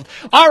one nailed.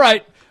 All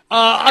right.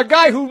 A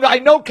guy who I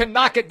know can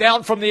knock it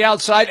down from the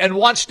outside and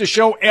wants to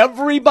show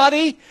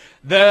everybody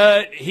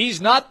that he's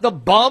not the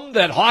bum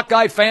that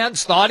Hawkeye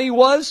fans thought he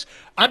was.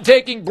 I'm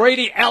taking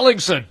Brady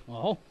Ellingson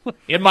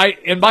in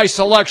my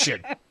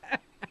selection.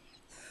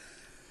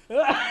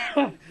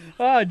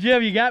 Oh,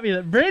 Jim, you got me.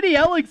 Brady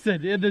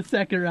Ellingson in the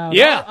second round.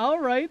 Yeah.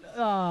 All right.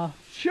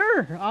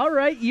 Sure. All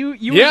right. You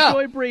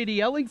enjoy Brady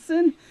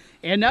Ellingson,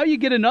 and now you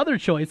get another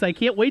choice. I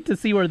can't wait to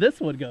see where this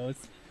one goes.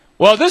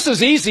 Well, this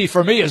is easy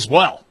for me as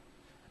well,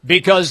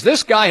 because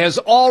this guy has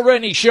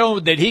already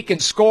shown that he can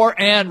score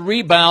and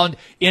rebound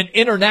in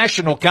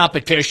international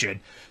competition.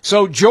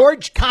 So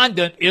George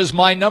Condon is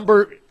my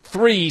number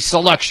 3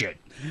 selection.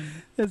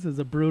 This is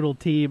a brutal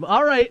team.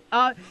 All right.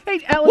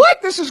 Hey, Alex.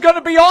 What? This is going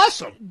to be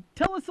awesome.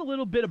 Tell us a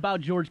little bit about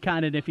George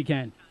Condon, if you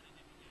can.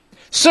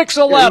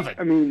 6'11".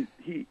 I mean,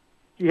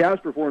 he has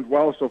performed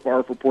well so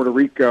far for Puerto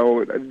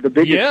Rico. The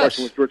biggest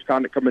question with George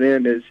Condon coming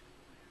in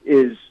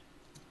is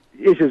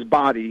his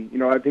body. You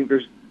know, I think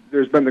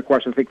there's been the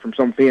question, I think, from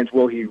some fans,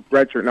 will he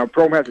redshirt? Now,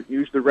 Prohm hasn't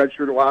used the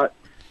redshirt a lot.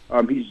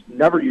 He's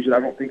never used it, I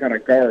don't think, on a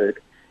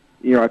guard.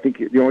 You know, I think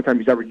the only time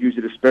he's ever used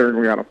it is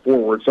sparingly on a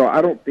forward. So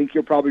I don't think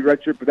he'll probably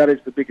redshirt, but that is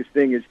the biggest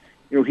thing is,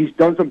 you know, he's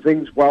done some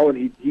things well,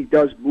 and he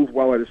does move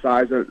well at his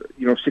size,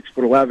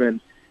 6'11",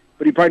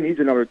 but he probably needs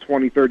another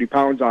 20, 30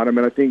 pounds on him.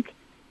 And I think,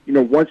 you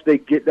know, once they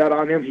get that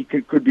on him, he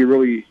could be a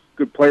really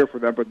good player for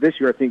them. But this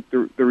year, I think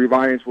the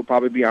reliance will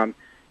probably be on,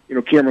 you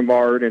know, Cameron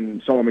Lard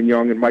and Solomon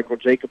Young and Michael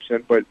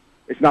Jacobson. But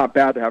it's not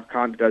bad to have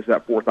Condon as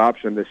that 4th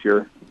option this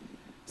year.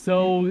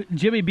 So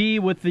Jimmy B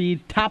with the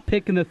top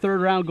pick in the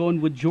 3rd round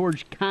going with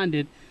George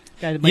Condon.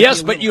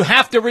 Yes, but you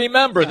have to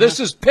remember, this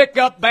is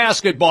pickup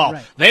basketball.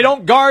 Right. They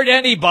don't guard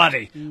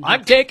anybody. Mm-hmm.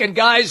 I'm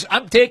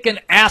taking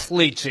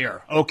athletes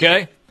here,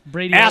 okay?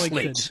 Brady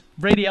athletes.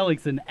 Brady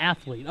Ellingson,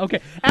 athlete.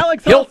 Okay,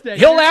 Alex Holstead.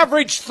 He'll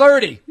average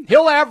 30.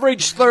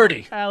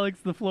 Alex,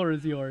 the floor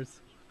is yours.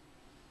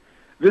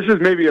 This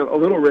is maybe a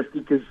little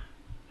risky because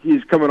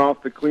he's coming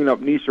off the cleanup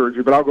knee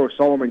surgery, but I'll go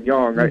Solomon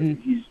Young.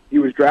 Mm-hmm. He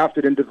was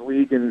drafted into the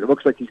league, and it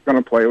looks like he's going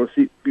to play. We'll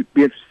be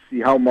interested to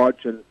see how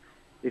much and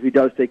if he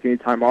does take any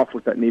time off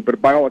with that knee. But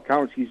by all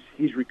accounts,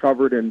 he's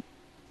recovered and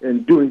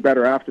doing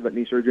better after that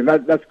knee surgery.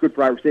 And that's good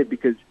for Iowa State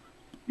because,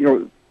 you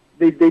know,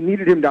 they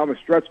needed him down the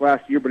stretch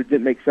last year, but it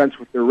didn't make sense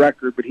with their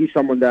record. But he's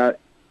someone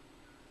that,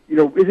 you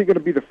know, isn't going to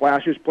be the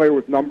flashiest player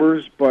with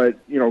numbers, but,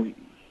 you know,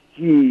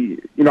 he,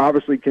 you know,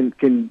 obviously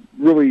can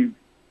really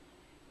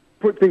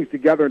put things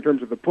together in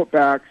terms of the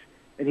putbacks,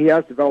 and he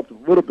has developed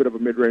a little bit of a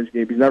mid-range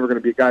game. He's never going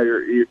to be a guy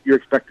you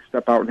expect to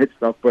step out and hit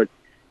stuff, but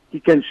he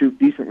can shoot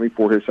decently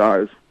for his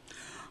size.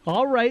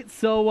 All right,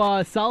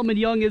 so Solomon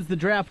Young is the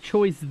draft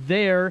choice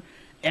there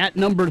at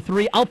number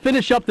 3. I'll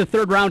finish up the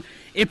 3rd round.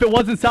 If it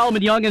wasn't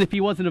Solomon Young and if he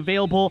wasn't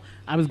available,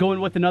 I was going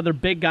with another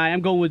big guy.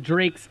 I'm going with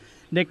Drake's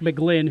Nick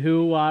McGlynn,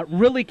 who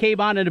really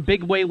came on in a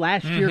big way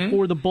last year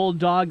for the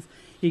Bulldogs.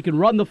 He can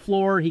run the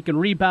floor. He can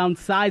rebound,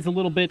 size a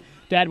little bit.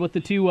 Dad, with the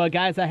 2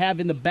 guys I have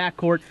in the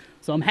backcourt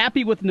So I'm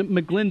happy with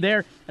McGlynn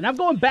there. And I'm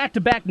going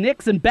back-to-back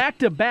Knicks and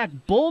back-to-back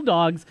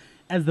Bulldogs,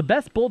 as the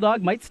best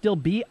Bulldog might still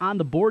be on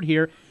the board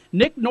here.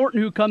 Nick Norton,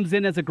 who comes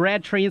in as a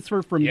grad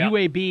transfer from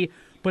UAB,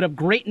 put up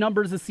great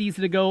numbers a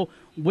season ago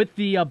with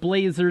the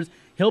Blazers.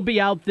 He'll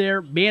be out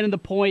there, man in the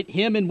point,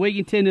 him and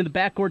Wigginton in the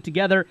backcourt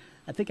together.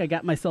 I think I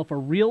got myself a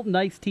real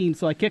nice team.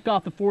 So I kick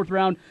off the fourth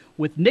round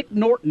with Nick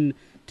Norton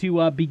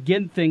to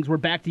begin things. We're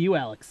back to you,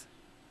 Alex.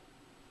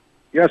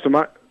 Yeah, so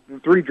the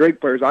three Drake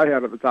players I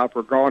had at the top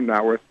are gone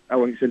now with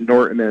Ellingson,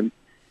 Norton, and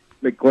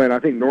McGlynn. I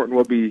think Norton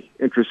will be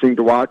interesting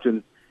to watch,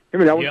 and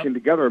him and Ellingson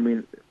together, I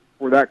mean,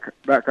 for that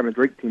kind of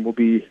Drake team will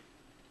be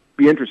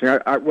interesting.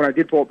 When I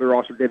did pull up their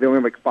roster today, they only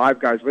have like 5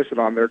 guys listed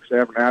on there because they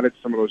haven't added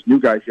some of those new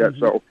guys yet.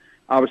 So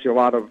obviously a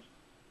lot of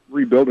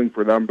rebuilding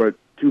for them, but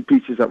 2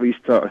 pieces at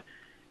least to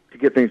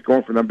get things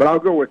going for them. But I'll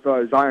go with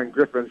Zion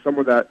Griffin,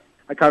 someone that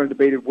I kind of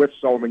debated with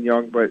Solomon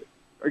Young, but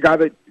a guy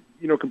that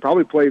can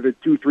probably play the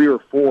 2, 3, or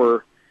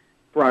 4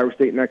 for Iowa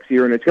State next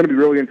year, and it's going to be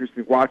really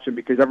interesting to watch him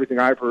because everything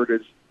I've heard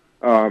is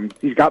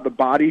he's got the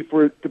body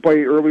to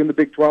play early in the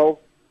Big 12.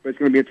 But it's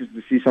going to be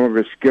interesting to see some of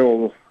his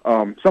skill,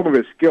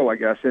 I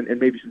guess, and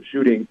maybe some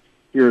shooting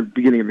here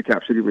beginning in the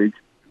Cap City League.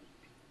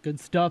 Good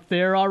stuff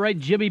there. All right,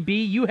 Jimmy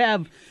B, you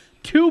have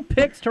 2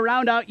 picks to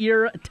round out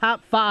your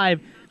top 5,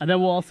 and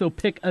then we'll also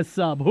pick a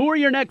sub. Who are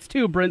your next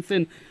 2,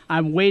 Brinson?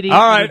 I'm waiting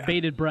with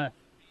bated breath.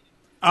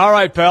 All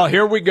right, pal,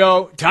 here we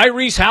go.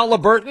 Tyrese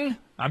Halliburton,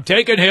 I'm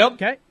taking him.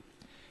 Okay.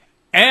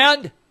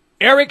 And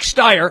Eric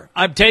Steyer,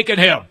 I'm taking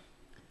him.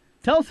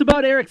 Tell us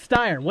about Eric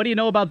Steyer. What do you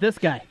know about this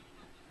guy?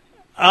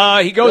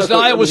 He goes to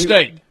Iowa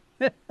State.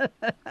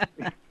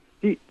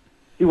 He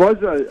was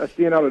a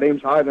standout at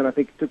Ames High, then I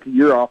think took a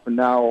year off, and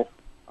now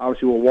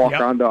obviously will walk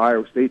on the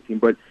Iowa State team.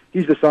 But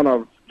he's the son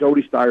of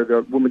Jody Steyer,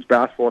 the women's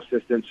basketball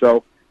assistant,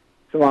 so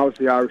some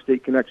obviously Iowa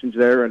State connections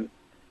there. And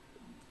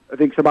I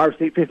think some Iowa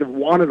State fans have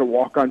wanted to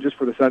walk on just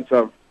for the sense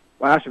of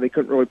last year they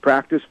couldn't really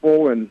practice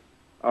full, and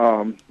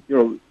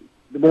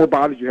the more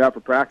bodies you have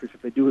for practice,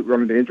 if they do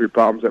run into injury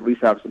problems, at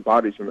least have some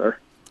bodies in there.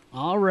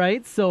 All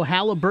right, so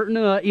Halliburton,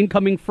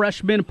 incoming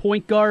freshman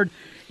point guard,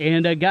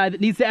 and a guy that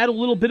needs to add a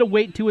little bit of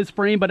weight to his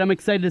frame, but I'm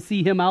excited to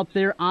see him out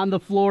there on the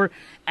floor.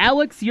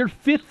 Alex, your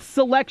 5th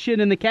selection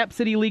in the Cap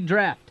City League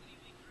draft.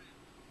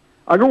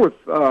 I'll go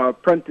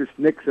with Prentice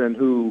Nixon,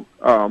 who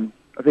I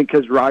think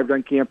has arrived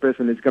on campus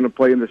and is going to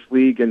play in this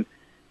league. And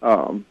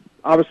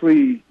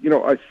obviously,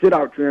 a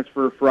sit-out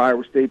transfer for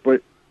Iowa State,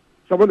 but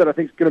someone that I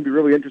think is going to be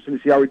really interesting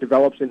to see how he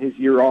develops in his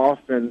year off.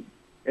 And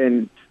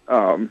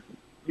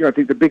I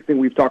think the big thing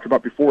we've talked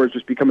about before is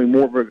just becoming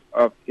more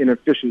of an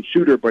efficient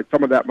shooter, but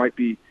some of that might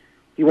be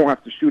he won't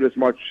have to shoot as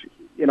much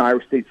in Iowa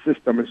State's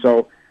system. And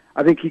so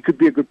I think he could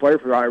be a good player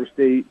for Iowa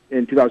State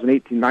in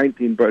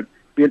 2018-19, but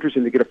be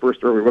interesting to get a first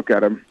early look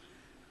at him.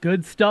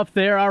 Good stuff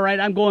there. All right,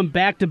 I'm going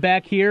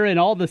back-to-back here, and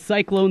all the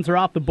Cyclones are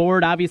off the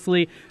board.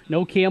 Obviously,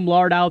 no Cam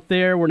Lard out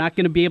there. We're not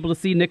going to be able to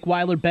see Nick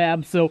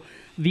Weiler-Babb, so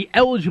the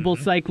eligible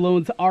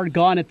Cyclones are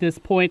gone at this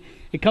point.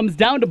 It comes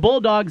down to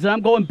Bulldogs, and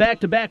I'm going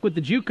back-to-back with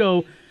the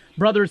JUCO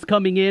brothers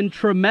coming in.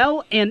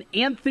 Trammell and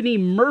Anthony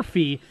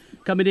Murphy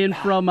coming in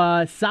from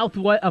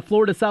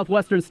Florida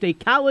Southwestern State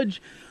College.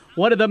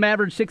 One of them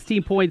averaged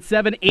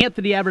 16.7.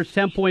 Anthony averaged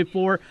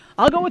 10.4.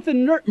 I'll go with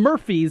the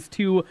Murphys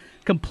to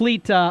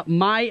complete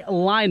my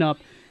lineup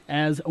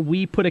as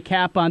we put a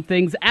cap on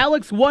things.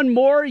 Alex, one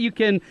more. You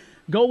can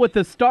go with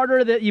the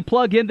starter that you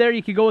plug in there.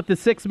 You can go with the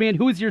 6-man.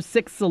 Who's your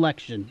 6th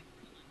selection?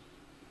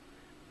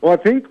 Well, I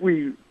think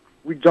we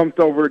jumped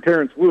over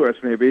Terrence Lewis,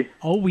 maybe.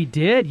 Oh, we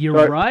did.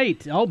 You're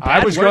right. Oh,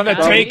 I was going to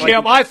take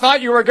him. I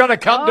thought you were going to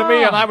come to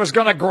me, and I was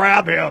going to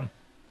grab him.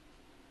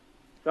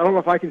 I don't know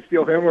if I can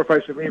steal him or if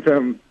I should leave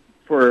him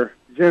for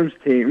Jim's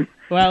team.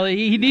 Well,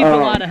 he needs a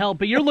lot of help,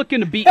 but you're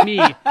looking to beat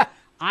me.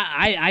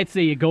 I'd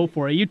say you go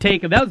for it. You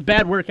take him. That was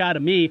bad work out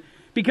of me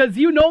because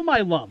you know my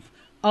love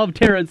of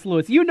Terrence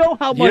Lewis. You know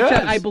how much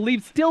I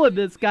believe still in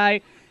this guy,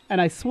 and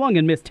I swung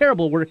and missed.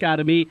 Terrible work out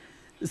of me.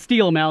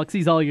 Steal him, Alex.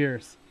 He's all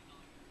yours.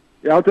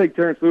 Yeah, I'll take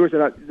Terrence Lewis,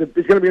 and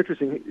it's going to be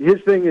interesting.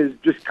 His thing is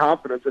just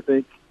confidence, I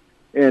think,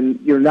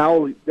 and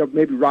now they'll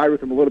maybe ride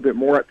with him a little bit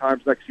more at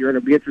times next year, and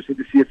it'll be interesting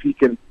to see if he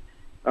can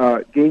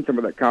gain some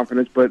of that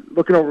confidence. But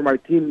looking over my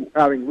team,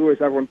 having Lewis,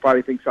 everyone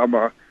probably thinks I'm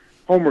a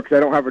homer because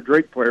I don't have a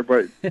Drake player,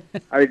 but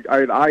I'd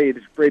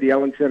Brady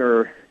Ellingson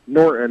or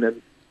Norton,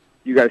 and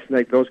you guys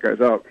snake those guys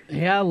up.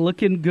 Yeah,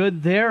 looking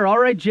good there. All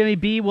right, Jimmy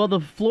B. Well, the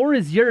floor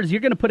is yours. You're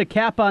going to put a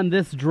cap on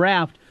this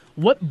draft.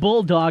 What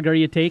Bulldog are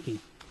you taking?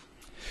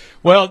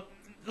 Well,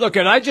 look,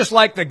 I just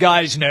like the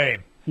guy's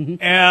name,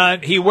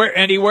 and he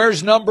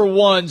wears number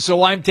 1,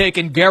 so I'm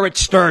taking Garrett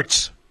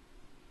Sturtz.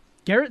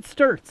 Garrett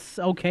Sturtz.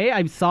 Okay,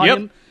 I saw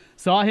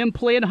him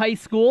play in high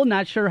school.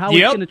 Not sure how it's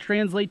going to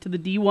translate to the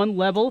D1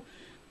 level,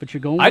 but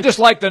you're going. I just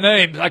like the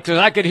name because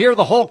I could hear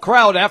the whole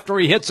crowd after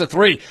he hits a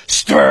 3.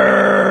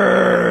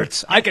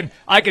 Sturtz. I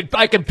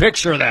can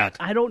picture that.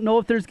 I don't know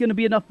if there's going to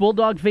be enough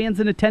Bulldog fans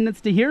in attendance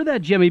to hear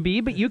that, Jimmy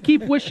B. But you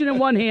keep wishing in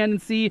one hand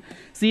and see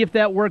if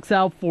that works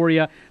out for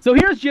you. So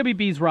here's Jimmy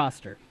B's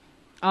roster.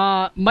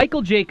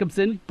 Michael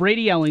Jacobson,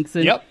 Brady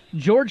Ellingson,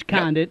 George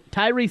Condit,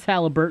 Tyrese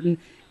Halliburton,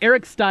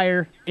 Eric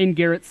Steyer, and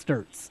Garrett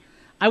Sturtz.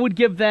 I would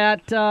give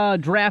that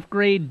draft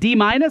grade D-.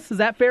 Is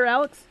that fair,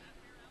 Alex?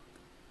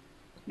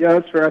 Yeah,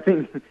 that's fair. I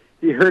think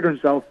he hurt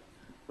himself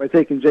by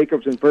taking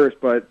Jacobson first,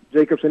 but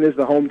Jacobson is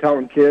the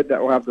hometown kid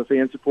that will have the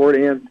fan support,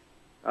 and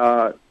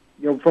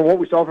from what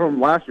we saw from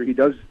him last year, he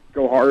does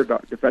go hard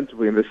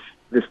defensively in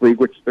this league,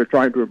 which they're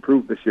trying to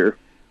improve this year.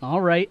 All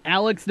right,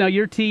 Alex, now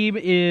your team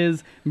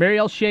is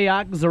Mariel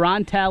Shayok,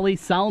 Zeron Talley,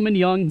 Solomon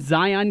Young,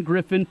 Zion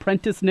Griffin,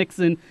 Prentice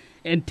Nixon,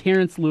 and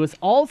Terrence Lewis.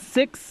 All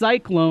 6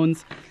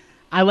 Cyclones.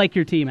 I like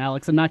your team,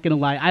 Alex. I'm not going to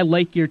lie. I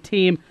like your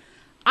team.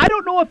 I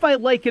don't know if I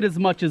like it as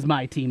much as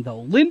my team,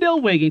 though. Lindell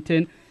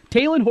Wigington,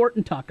 Taylon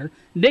Horton-Tucker,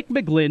 Nick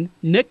McGlynn,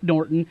 Nick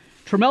Norton,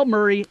 Tremel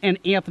Murray, and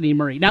Anthony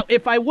Murray. Now,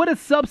 if I would have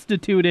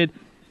substituted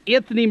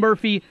Anthony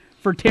Murphy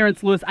for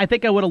Terrence Lewis, I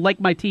think I would have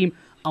liked my team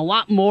a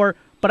lot more,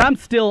 but I'm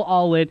still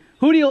all in.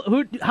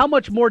 How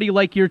much more do you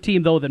like your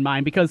team, though, than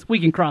mine? Because we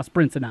can cross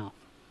Brinson out.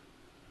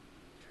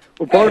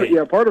 Well, part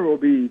of it will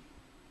be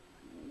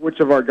which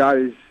of our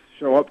guys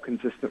show up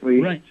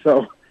consistently. Right.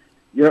 So,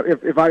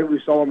 if I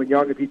lose Solomon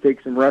Young, if he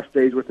takes some rest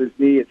days with his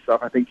knee and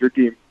stuff, I think your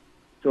team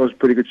still has a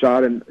pretty good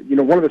shot. And,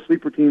 one of the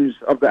sleeper teams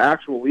of the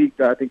actual league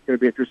that I think is going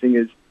to be interesting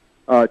is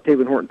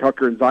Taylon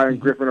Horton-Tucker and Zion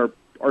Griffin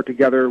are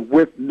together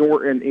with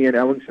Norton and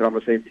Ellingson on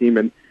the same team.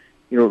 And,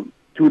 2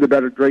 of the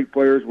better Drake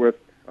players with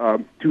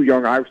 2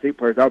 young Iowa State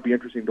players. That would be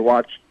interesting to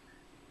watch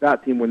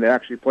that team when they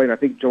actually play. And I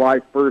think July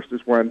 1st is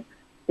when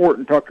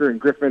Horton-Tucker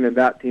and Griffin and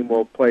that team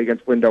will play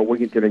against Lindell,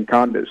 Wigington, and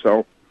Condit.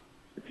 So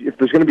if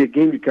there's going to be a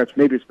game you catch,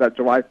 maybe it's that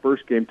July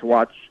 1st game to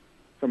watch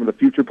some of the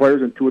future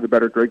players and 2 of the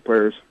better Drake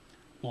players.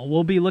 Well,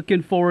 we'll be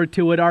looking forward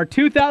to it. Our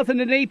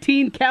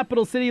 2018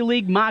 Capital City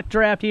League mock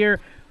draft here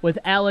with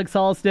Alex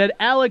Halstead.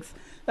 Alex,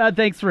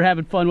 thanks for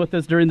having fun with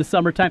us during the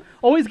summertime.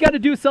 Always got to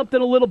do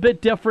something a little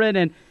bit different,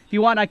 and if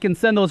you want, I can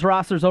send those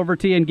rosters over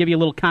to you and give you a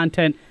little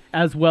content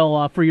as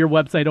well for your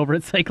website over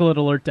at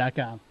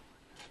CycloneAlert.com.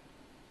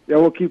 Yeah,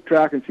 we'll keep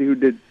track and see who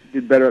did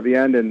better at the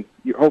end, and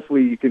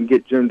hopefully you can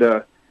get Jim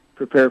to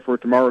prepare for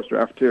tomorrow's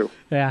draft too.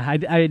 Yeah,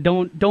 I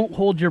don't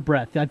hold your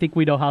breath. I think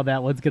we know how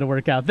that one's going to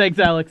work out. Thanks,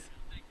 Alex.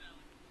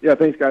 Yeah,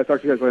 thanks, guys.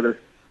 Talk to you guys later.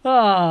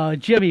 Oh,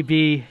 Jimmy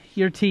B,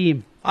 your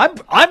team.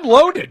 I'm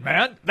loaded,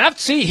 man.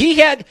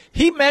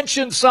 He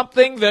mentioned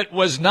something that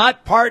was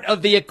not part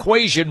of the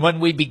equation when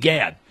we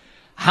began.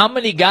 How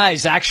many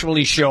guys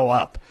actually show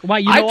up?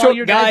 Why, I took all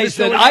your guys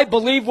that I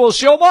believe will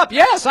show up.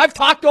 Yes, I've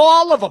talked to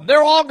all of them.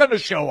 They're all going to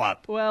show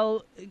up.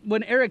 Well,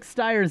 when Eric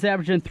Steyer is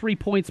averaging 3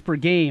 points per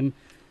game,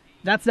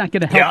 that's not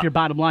going to help your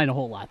bottom line a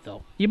whole lot,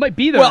 though. You might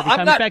be there every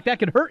time. In fact, that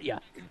could hurt you.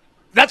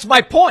 That's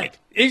my point.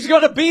 He's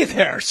going to be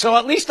there, so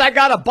at least I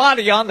got a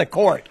body on the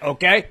court,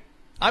 okay?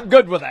 I'm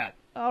good with that.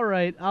 All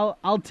right,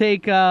 I'll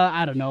take,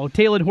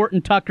 Taylon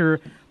Horton-Tucker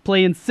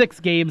playing 6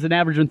 games and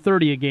averaging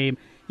 30 a game.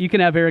 You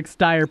can have Eric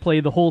Steyer play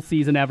the whole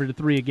season, averaging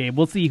 3 a game.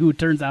 We'll see who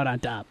turns out on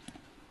top.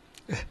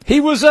 He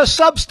was a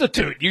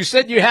substitute. You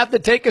said you had to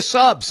take a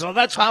sub, so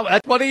that's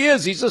what he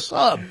is. He's a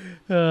sub.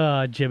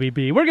 Jimmy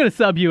B, we're going to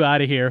sub you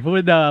out of here.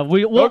 We'll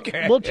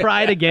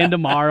try it again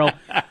tomorrow.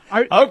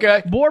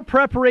 Okay. More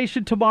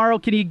preparation tomorrow.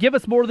 Can you give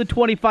us more than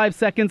 25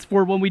 seconds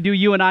for when we do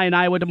you and I in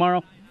Iowa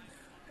tomorrow?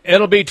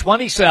 It'll be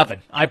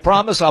 27. I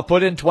promise I'll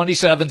put in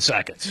 27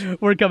 seconds.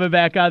 We're coming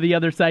back on the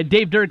other side.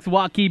 Dave Dirks,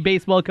 Waukee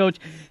baseball coach.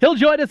 He'll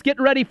join us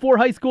getting ready for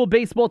high school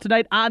baseball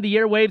tonight on the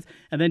airwaves.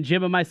 And then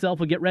Jim and myself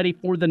will get ready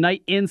for the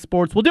night in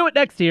sports. We'll do it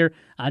next year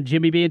on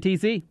Jimmy B and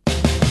TC.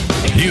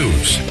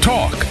 News,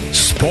 talk,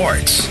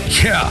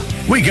 sports. Yeah,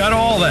 we got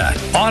all that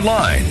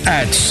online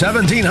at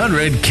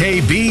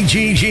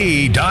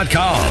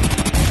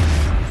 1700kbgg.com.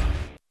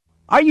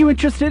 Are you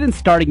interested in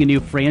starting a new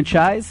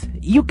franchise?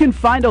 You can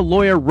find a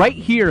lawyer right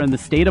here in the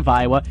state of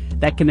Iowa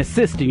that can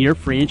assist in your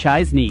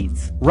franchise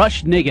needs.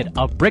 Rush Niggett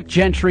of Brick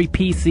Gentry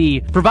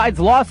PC provides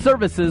law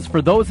services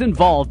for those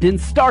involved in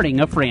starting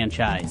a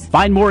franchise.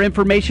 Find more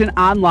information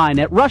online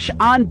at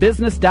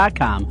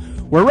rushonbusiness.com,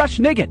 where Rush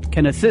Niggett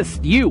can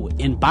assist you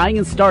in buying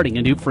and starting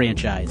a new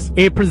franchise.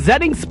 A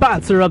presenting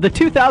sponsor of the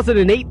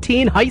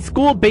 2018 high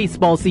school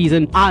baseball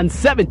season on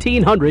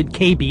 1700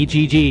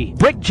 KBGG.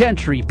 Brick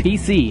Gentry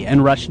PC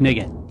and Rush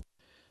Niggett.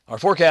 Our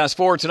forecast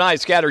for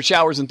tonight, scattered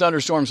showers and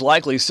thunderstorms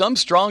likely, some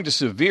strong to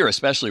severe,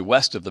 especially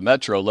west of the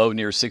metro, low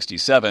near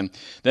 67.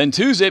 Then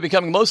Tuesday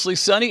becoming mostly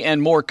sunny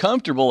and more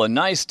comfortable, a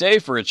nice day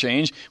for a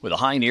change with a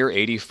high near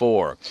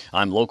 84.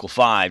 I'm Local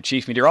 5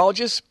 Chief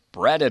Meteorologist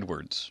Brad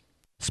Edwards.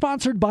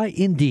 Sponsored by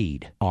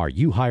Indeed. Are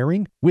you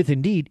hiring? With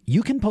Indeed,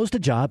 you can post a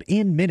job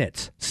in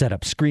minutes, set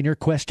up screener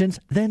questions,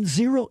 then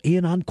zero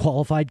in on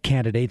qualified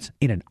candidates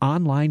in an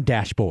online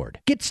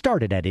dashboard. Get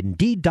started at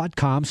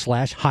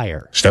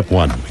Indeed.com/hire. Step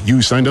 1,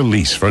 you signed a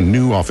lease for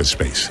new office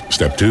space.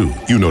 Step 2,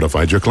 you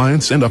notified your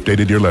clients and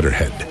updated your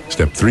letterhead.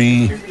 Step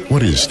 3,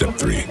 what is Step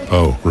 3?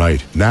 Oh,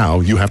 right. Now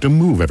you have to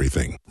move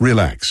everything.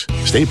 Relax.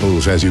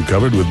 Staples has you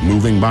covered with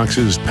moving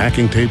boxes,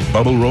 packing tape,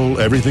 bubble roll,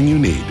 everything you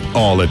need.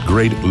 All at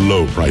great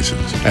low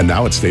prices. And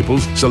now at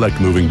Staples,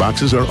 select moving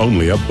boxes are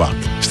only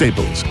 $1.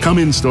 Staples, come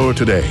in store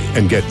today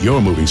and get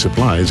your moving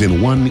supplies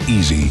in one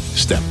easy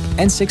step.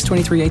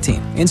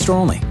 N6-2318. In-store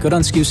only. Good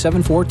on SKU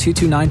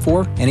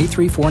 742294 and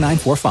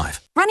 834945.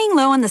 Running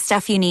low on the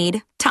stuff you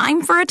need?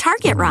 Time for a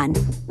Target run.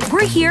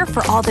 We're here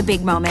for all the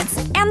big moments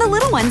and the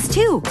little ones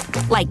too,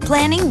 like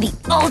planning the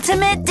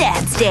ultimate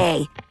Dad's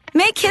Day.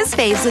 Make his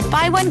faves with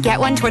buy one, get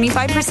one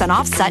 25%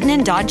 off Sutton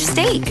and Dodge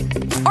steak.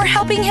 Or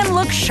helping him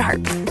look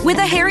sharp with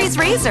a Harry's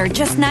razor,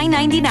 just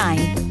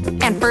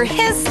 $9.99. And for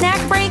his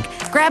snack break,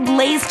 grab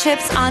Lay's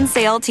chips on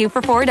sale 2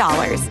 for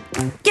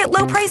 $4. Get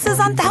low prices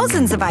on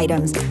thousands of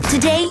items,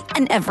 today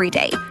and every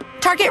day.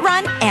 Target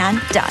run and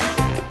done.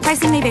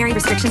 Pricing may vary,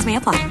 restrictions may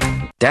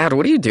apply. Dad,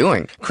 what are you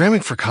doing?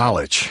 Cramming for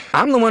college.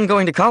 I'm the one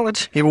going to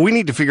college. Yeah, but we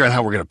need to figure out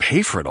how we're going to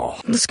pay for it all.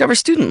 Discover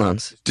Student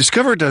Loans.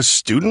 Discover does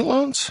student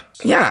loans?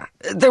 Yeah,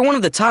 they're one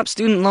of the top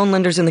student loan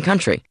lenders in the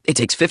country. It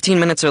takes 15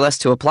 minutes or less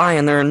to apply,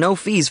 and there are no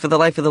fees for the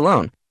life of the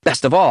loan.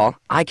 Best of all,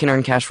 I can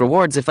earn cash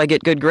rewards if I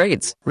get good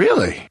grades.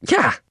 Really?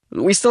 Yeah,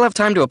 we still have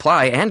time to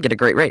apply and get a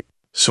great rate.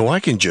 So I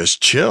can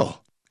just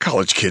chill.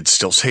 College kids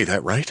still say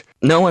that, right?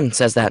 No one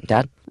says that,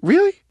 Dad.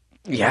 Really?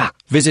 Yeah.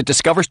 Visit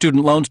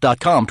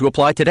discoverstudentloans.com to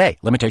apply today.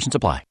 Limitations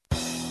apply.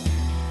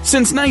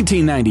 Since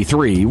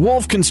 1993,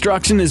 Wolf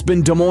Construction has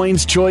been Des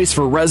Moines' choice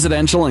for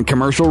residential and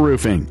commercial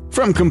roofing.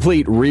 From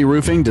complete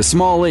re-roofing to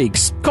small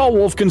leaks, call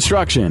Wolf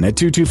Construction at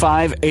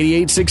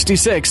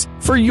 225-8866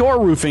 for your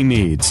roofing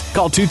needs.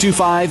 Call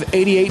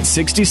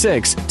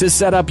 225-8866 to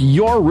set up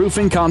your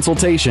roofing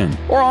consultation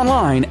or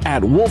online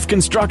at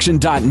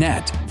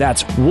wolfconstruction.net.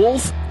 That's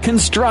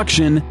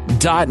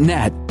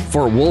wolfconstruction.net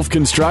for Wolf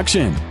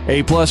Construction.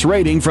 A+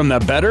 rating from the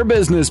Better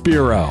Business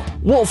Bureau.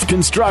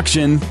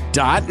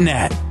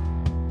 wolfconstruction.net.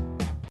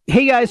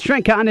 Hey guys,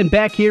 Trent Condon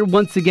back here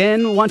once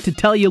again. Want to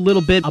tell you a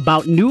little bit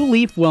about New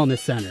Leaf Wellness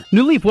Center.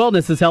 New Leaf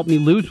Wellness has helped me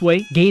lose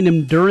weight, gain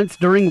endurance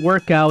during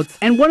workouts,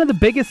 and one of the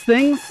biggest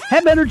things,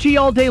 have energy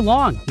all day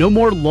long. No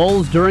more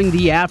lulls during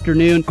the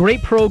afternoon.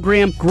 Great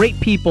program, great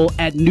people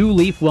at New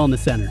Leaf Wellness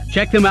Center.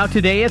 Check them out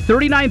today at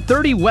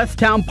 3930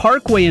 Westtown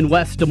Parkway in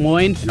West Des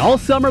Moines. And all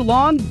summer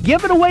long,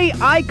 giving away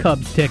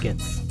iCubs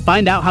tickets.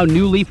 Find out how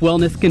New Leaf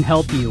Wellness can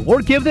help you,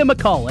 or give them a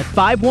call at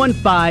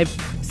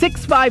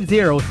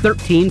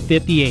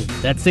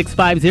 515-650-1358. That's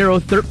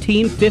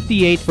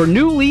 650-1358 for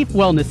New Leaf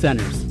Wellness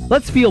Centers.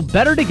 Let's feel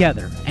better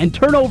together and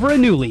turn over a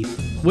new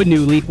leaf with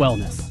New Leaf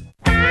Wellness.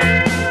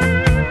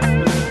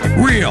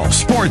 Real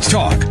sports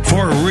talk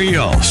for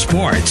real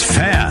sports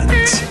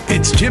fans.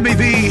 It's Jimmy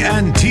B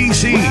and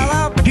TC.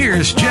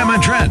 Here's Jim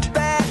and Trent.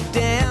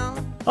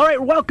 All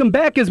right, welcome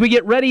back as we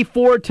get ready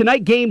for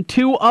tonight, Game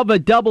 2 of a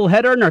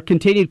doubleheader and our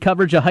continued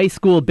coverage of high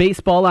school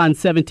baseball on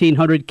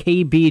 1700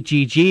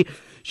 KBGG.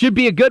 Should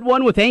be a good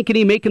one with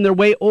Ankeny making their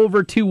way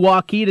over to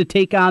Waukee to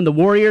take on the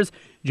Warriors.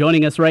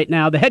 Joining us right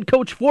now, the head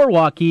coach for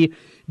Waukee,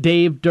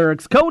 Dave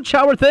Dirks. Coach,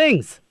 how are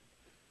things?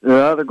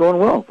 They're going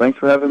well. Thanks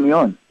for having me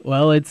on.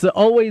 Well, it's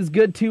always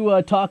good to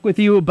talk with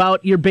you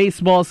about your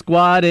baseball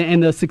squad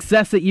and the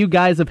success that you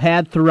guys have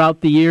had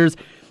throughout the years.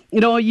 You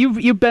know,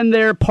 you've been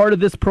there, part of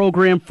this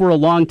program for a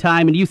long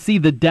time, and you see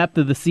the depth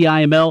of the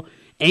CIML.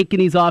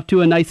 Ankeny's off to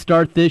a nice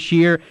start this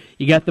year.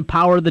 You got the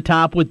power of the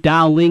top with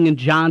Dowling and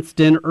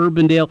Johnston,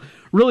 Urbandale.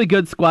 Really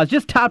good squads.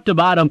 Just top to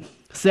bottom,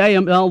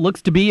 CIML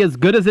looks to be as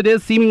good as it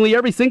is seemingly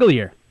every single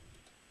year.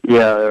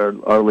 Yeah,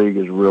 our league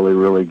is really,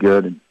 really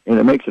good, and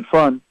it makes it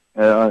fun.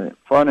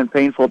 Fun and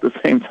painful at the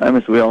same time,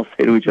 as we all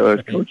say to each other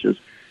as coaches,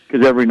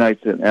 because every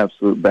night's an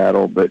absolute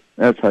battle, but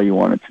that's how you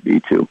want it to be,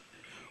 too.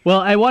 Well,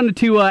 I wanted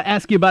to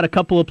ask you about a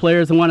couple of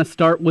players. I want to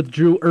start with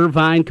Drew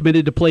Irvine,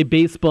 committed to play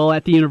baseball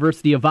at the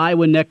University of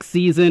Iowa next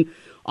season.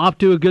 Off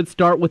to a good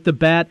start with the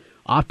bat,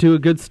 off to a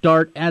good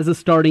start as a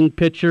starting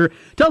pitcher.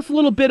 Tell us a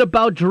little bit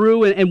about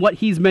Drew and what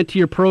he's meant to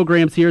your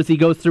programs here as he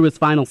goes through his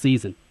final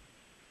season.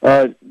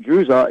 Drew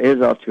is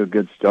off to a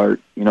good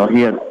start. You know, he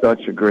had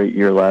such a great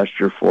year last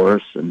year for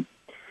us, and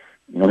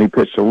you know, he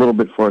pitched a little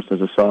bit for us as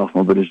a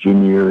sophomore, but his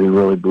junior year he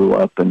really blew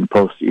up. In the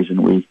postseason,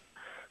 we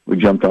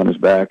jumped on his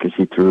back as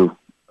he threw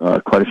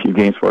quite a few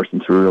games for us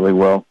and threw really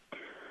well.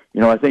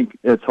 You know, I think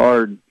it's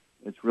hard.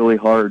 It's really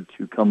hard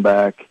to come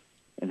back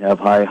and have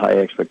high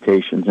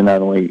expectations, and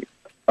not only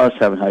us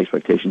having high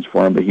expectations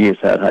for him, but he has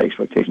had high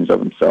expectations of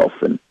himself,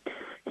 and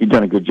he's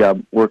done a good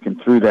job working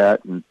through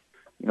that. And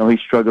you know, he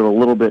struggled a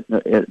little bit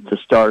to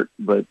start,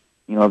 but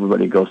you know,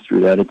 everybody goes through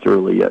that. It's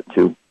early yet,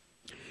 too.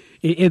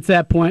 It's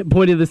that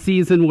point of the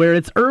season where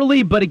it's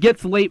early, but it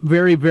gets late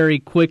very, very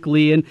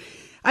quickly. And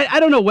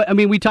I don't know what, I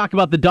mean, we talk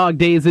about the dog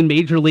days in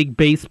Major League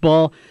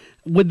Baseball.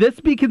 Would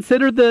this be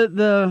considered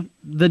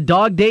the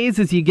dog days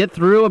as you get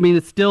through? I mean,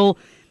 it's still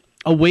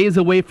a ways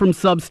away from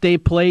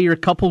sub-state play. You're a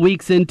couple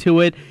weeks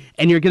into it,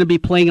 and you're going to be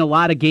playing a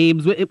lot of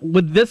games.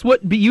 Would this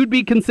you'd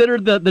be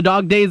considered the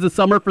dog days of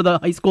summer for the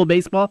high school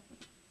baseball?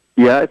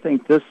 Yeah, I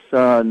think the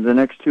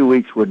next 2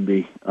 weeks would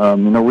be. You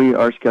know,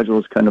 our schedule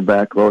is kind of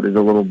backloaded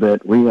a little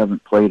bit. We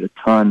haven't played a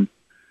ton.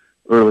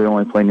 Early,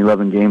 only playing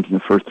 11 games in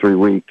the first 3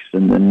 weeks,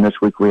 and then this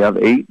week we have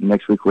 8, and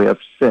next week we have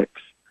 6.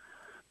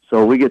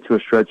 So we get to a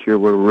stretch here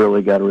where we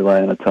really got to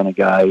rely on a ton of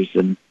guys,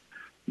 and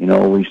You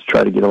know, we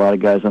try to get a lot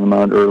of guys on the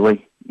mound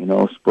early, you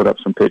know, split up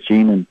some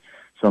pitching, and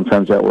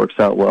sometimes that works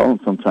out well, and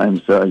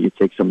sometimes you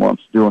take some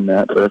lumps doing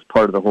that, but that's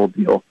part of the whole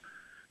deal.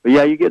 But,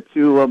 yeah, you get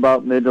to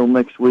about middle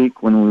next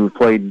week when we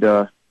played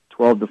 12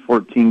 to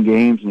 14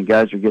 games, and the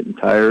guys are getting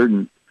tired,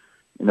 and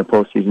the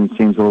postseason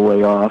seems a little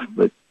way off.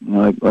 But, you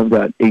know, I've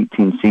got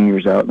 18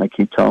 seniors out, and I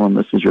keep telling them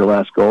this is your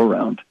last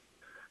go-around.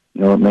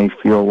 You know, it may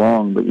feel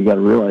long, but you got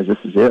to realize this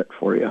is it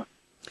for you.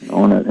 You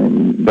know,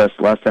 and that's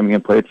the last time you're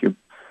going to play with your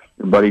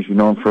buddies you've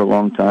known for a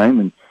long time,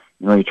 and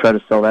you know, you try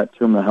to sell that to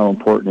them, how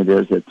important it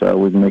is that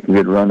we can make a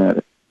good run at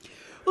it.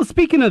 Well,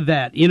 speaking of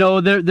that, you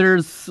know,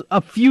 there's a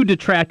few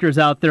detractors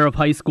out there of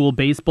high school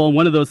baseball, and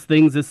one of those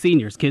things is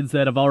seniors, kids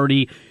that have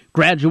already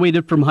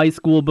graduated from high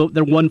school, but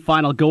their one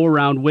final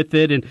go-around with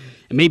it, and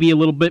maybe a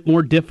little bit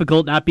more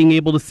difficult not being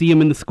able to see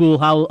them in the school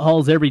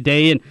halls every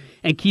day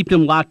and keep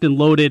them locked and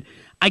loaded.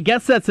 I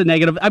guess that's a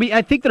negative. I mean,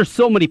 I think there's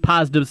so many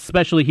positives,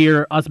 especially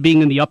here, us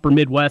being in the upper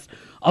Midwest,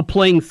 of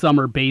playing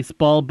summer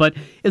baseball. But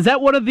is that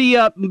one of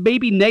the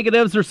maybe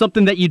negatives or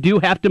something that you do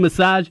have to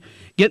massage,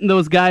 getting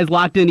those guys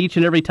locked in each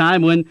and every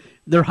time when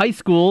their high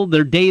school,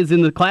 their days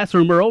in the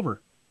classroom are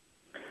over?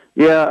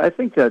 Yeah, I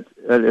think that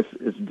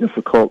it's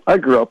difficult. I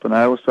grew up in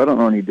Iowa, so I don't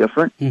know any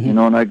different. Mm-hmm. You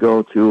know, and I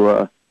go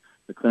to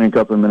the clinic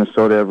up in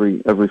Minnesota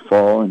every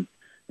fall and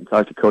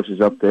talk to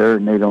coaches up there,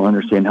 and they don't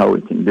understand how we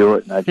can do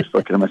it. And I just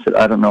look at them, I said,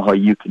 I don't know how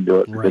you can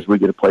do it, because we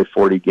get to play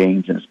 40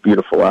 games, and it's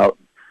beautiful out,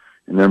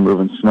 and they're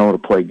moving snow to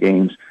play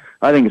games.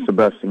 I think it's the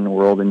best thing in the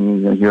world,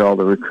 and you hear all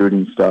the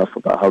recruiting stuff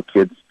about how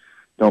kids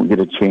don't get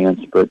a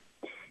chance. But,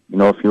 you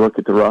know, if you look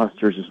at the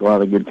rosters, there's a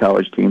lot of good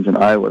college teams in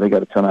Iowa. They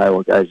got a ton of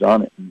Iowa guys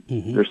on it, and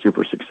they're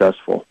super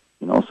successful.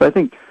 You know, so I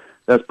think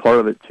that's part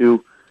of it,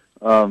 too.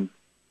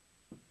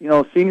 You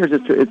know, seniors,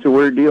 it's a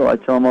weird deal. I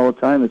tell them all the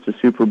time it's a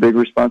super big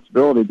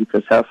responsibility,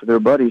 because half of their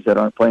buddies that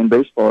aren't playing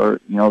baseball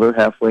are, you know, they're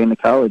halfway into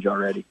college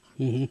already.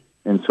 Mm-hmm.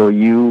 And so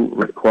you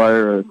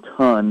require a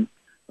ton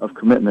of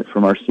commitment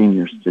from our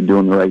seniors to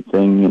doing the right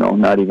thing, you know,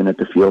 not even at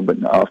the field,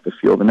 but off the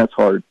field. And that's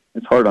hard.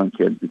 It's hard on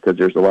kids because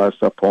there's a lot of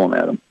stuff pulling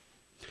at them.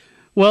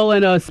 Well,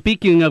 and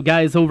speaking of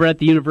guys over at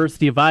the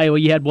University of Iowa,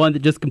 you had one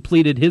that just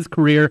completed his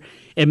career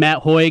in Matt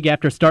Hoig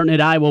after starting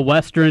at Iowa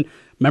Western.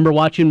 Remember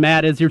watching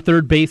Matt as your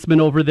third baseman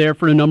over there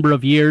for a number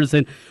of years.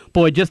 And,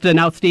 boy, just an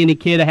outstanding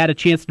kid. I had a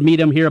chance to meet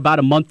him here about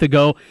a month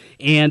ago.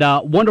 And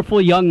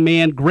wonderful young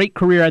man, great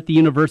career at the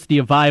University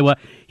of Iowa.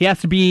 He has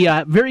to be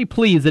very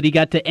pleased that he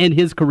got to end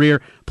his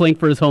career playing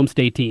for his home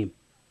state team.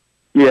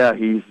 Yeah,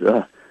 he's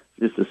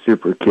just a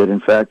super kid.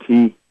 In fact,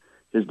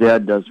 his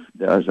dad does,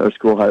 our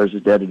school hires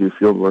his dad to do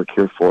field work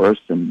here for us.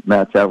 And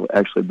Matt's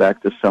actually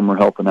back this summer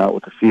helping out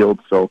with the field.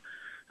 So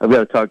I've got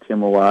to talk to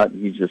him a lot.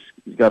 He's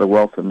got a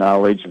wealth of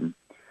knowledge, and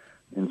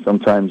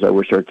sometimes I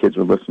wish our kids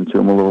would listen to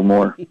him a little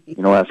more,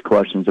 you know, ask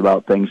questions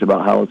about things,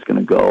 about how it's going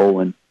to go.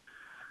 And,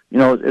 you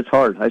know, it's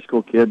hard. High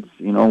school kids,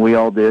 you know, we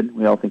all did.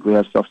 We all think we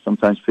have stuff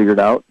sometimes figured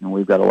out, and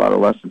we've got a lot of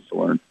lessons to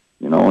learn,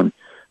 you know, and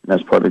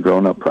that's part of the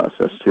growing-up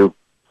process, too.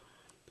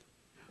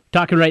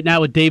 Talking right now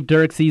with Dave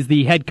Dirks. He's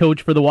the head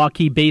coach for the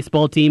Waukee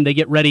baseball team. They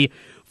get ready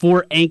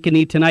for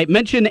Ankeny tonight.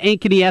 Mentioned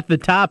Ankeny at the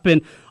top,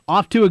 and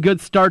off to a good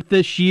start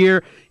this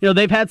year. You know,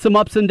 they've had some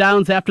ups and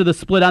downs after the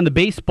split on the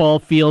baseball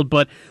field,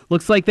 but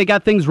looks like they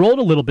got things rolled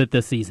a little bit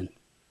this season.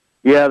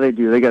 Yeah, they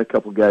do. They got a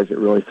couple guys that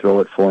really throw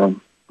it for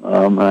them.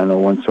 I know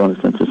one's thrown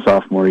it since his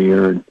sophomore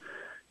year, and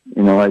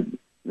you know,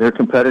 they're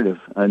competitive.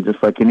 And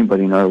just like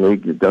anybody in our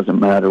league, it doesn't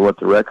matter what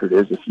the record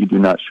is. If you do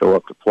not show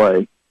up to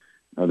play,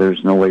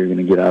 there's no way you're going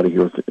to get out of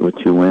here with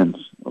 2 wins.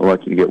 We're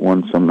lucky to get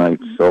one some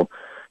nights. So,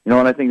 you know,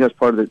 and I think that's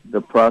part of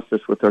the process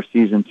with our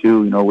season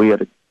too. You know, we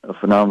had a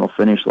phenomenal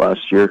finish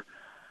last year,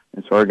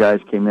 and so our guys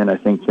came in, I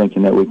think,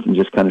 thinking that we can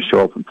just kind of show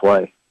up and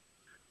play,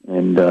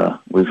 and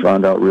we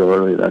found out real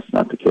early that's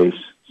not the case.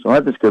 So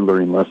that's good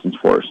learning lessons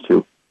for us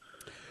too.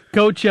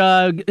 Coach,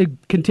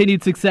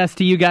 continued success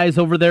to you guys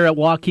over there at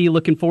Waukee.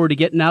 Looking forward to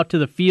getting out to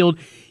the field.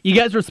 You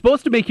guys were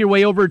supposed to make your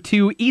way over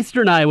to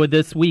Eastern Iowa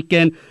this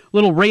weekend.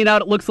 Little rain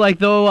out, it looks like,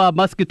 though.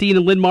 Muscatine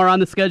and Linn-Mar on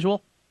the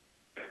schedule.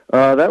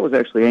 That was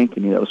actually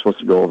Ankeny that was supposed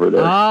to go over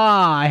there.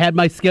 I had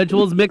my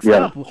schedules mixed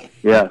up.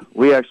 Yeah,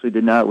 we actually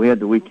did not. We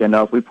had the weekend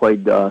off. We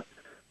played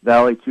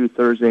Valley 2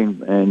 Thursday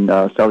and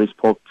Southeast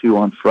Polk 2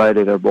 on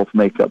Friday. They're both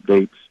make-up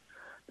dates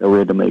that we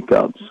had to make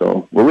up.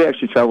 So, well, we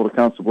actually traveled to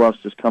Council Bluffs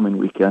this coming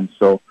weekend,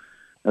 so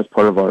that's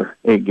part of our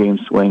 8-game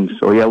swing.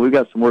 So, yeah, we've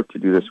got some work to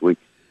do this week.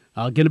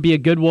 Going to be a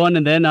good one,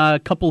 and then a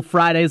couple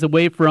Fridays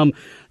away from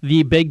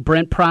the big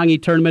Brent Prongy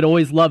tournament.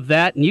 Always love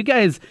that. And you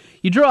guys,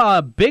 you draw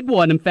a big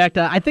one. In fact,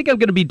 I think I'm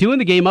going to be doing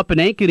the game up in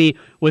Ankeny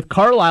with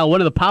Carlisle,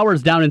 one of the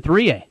powers down in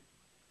 3A.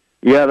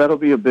 Yeah, that'll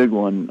be a big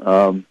one.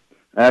 I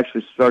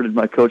actually started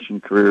my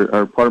coaching career,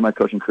 or part of my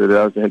coaching career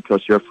there. I was the head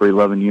coach here for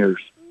 11 years.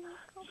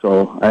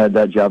 So I had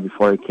that job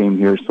before I came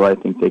here, so I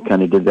think they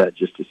kind of did that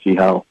just to see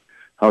how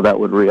that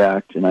would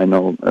react. And I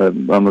know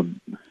I'm a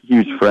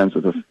huge friends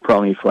with the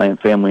Prongy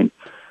family.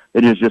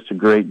 It is just a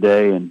great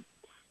day, and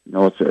you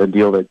know, it's a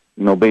deal that,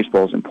 you know,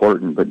 baseball is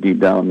important, but deep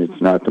down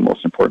it's not the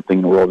most important thing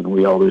in the world, and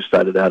we all lose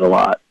sight of that a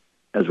lot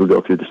as we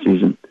go through the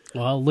season.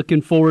 Well,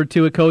 looking forward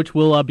to it, Coach.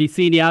 We'll be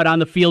seeing you out on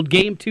the field.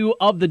 Game 2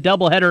 of the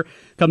doubleheader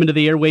coming to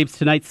the airwaves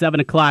tonight, 7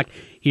 o'clock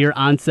here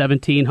on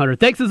 1700.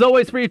 Thanks as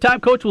always for your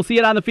time, Coach. We'll see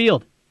you on the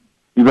field.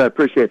 You bet.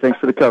 Appreciate it. Thanks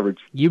for the coverage.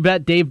 You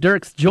bet. Dave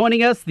Dirks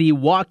joining us, the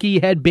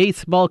Waukee head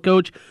baseball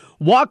coach.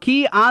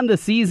 Waukee on the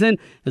season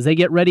as they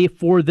get ready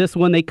for this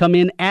one. They come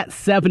in at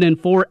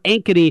 7-4.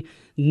 Ankeny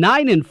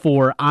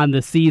 9-4 on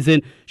the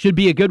season. Should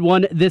be a good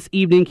one this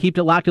evening. Keep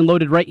it locked and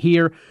loaded right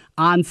here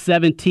on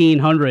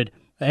 1700.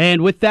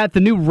 And with that, the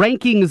new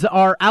rankings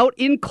are out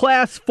in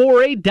Class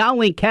 4A.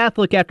 Dowling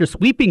Catholic, after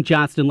sweeping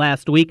Johnston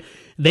last week,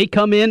 they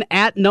come in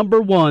at number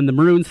 1. The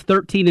Maroons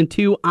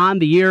 13-2 on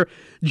the year.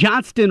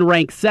 Johnston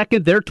ranks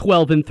second. They're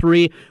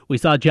 12-3. We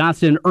saw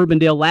Johnston and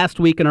Urbandale last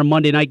week in our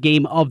Monday night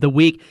game of the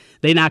week.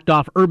 They knocked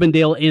off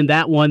Urbandale in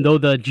that one, though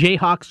the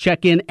Jayhawks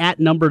check in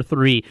at number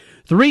 3.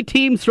 3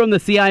 teams from the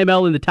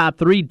CIML in the top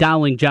 3,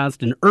 Dowling,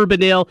 Johnston,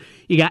 Urbandale.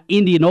 You got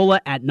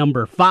Indianola at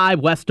number 5,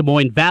 West Des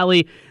Moines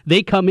Valley.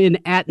 They come in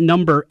at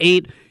number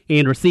 8,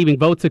 and receiving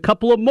votes, a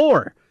couple of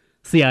more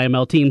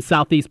CIML teams,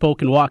 Southeast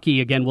Polk and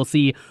Waukee. Again, we'll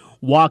see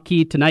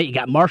Waukee tonight. You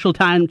got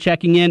Marshalltown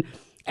checking in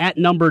at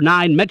number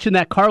 9. Mentioned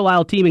that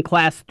Carlisle team in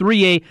Class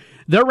 3A.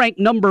 They're ranked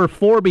number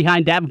 4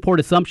 behind Davenport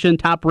Assumption,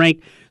 top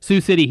ranked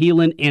Sioux City,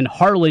 Heelan, and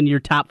Harlan, your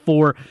top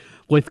 4,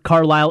 with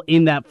Carlisle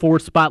in that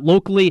 4th spot.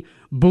 Locally,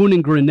 Boone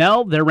and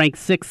Grinnell, they're ranked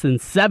 6th and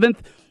 7th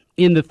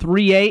in the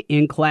 3A.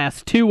 In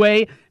Class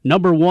 2A,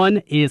 number 1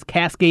 is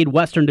Cascade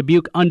Western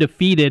Dubuque,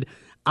 undefeated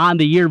on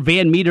the year.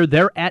 Van Meter,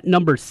 they're at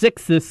number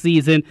 6 this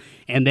season.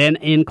 And then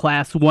in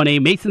Class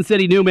 1A, Mason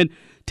City Newman,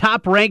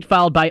 top ranked,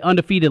 followed by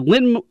undefeated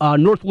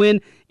North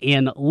Lynn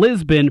and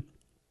Lisbon.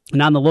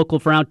 And on the local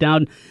front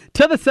down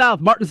to the south,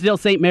 Martinsdale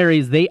St.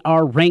 Mary's, they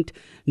are ranked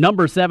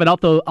number 7.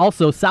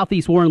 Also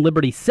Southeast Warren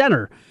Liberty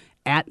Center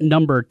at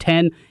number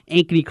 10.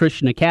 Ankeny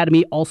Christian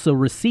Academy also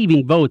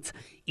receiving votes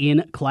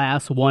in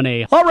Class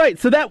 1A. All right,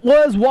 so that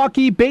was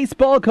Waukee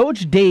baseball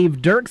coach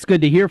Dave Dirks.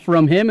 Good to hear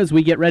from him as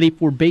we get ready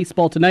for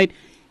baseball tonight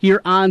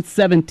here on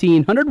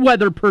 1700.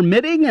 Weather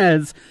permitting,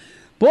 as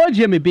boy,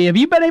 Jimmy B, have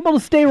you been able to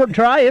stay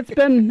dry? It's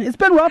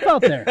been rough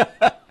out there.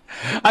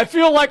 I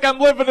feel like I'm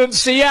living in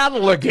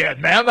Seattle again,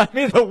 man. I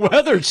mean, the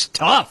weather's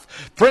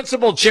tough.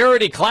 Principal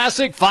Charity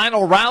Classic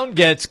final round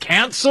gets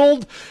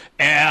canceled,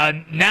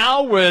 and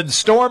now with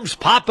storms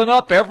popping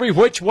up every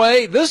which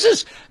way, this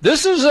is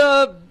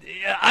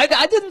I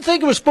didn't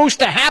think it was supposed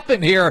to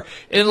happen here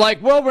in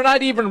we're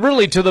not even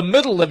really to the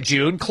middle of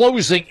June,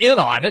 closing in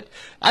on it.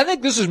 I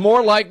think this is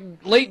more like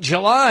late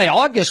July,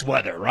 August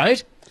weather,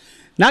 right?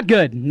 Not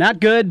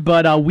good,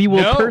 but we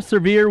will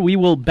persevere. We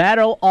will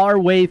battle our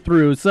way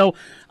through. So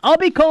I'll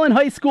be calling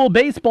high school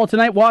baseball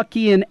tonight,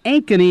 Waukee and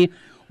Ankeny.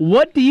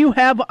 What do you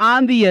have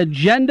on the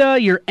agenda?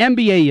 Your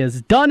NBA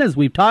is done, as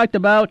we've talked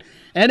about.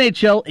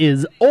 NHL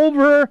is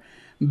over.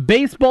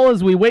 Baseball,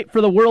 as we wait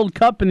for the World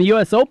Cup and the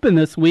U.S. Open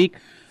this week.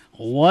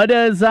 What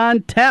is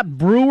on tap?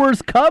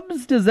 Brewers,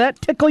 Cubs? Does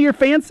that tickle your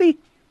fancy?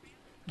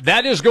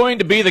 That is going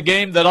to be the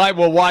game that I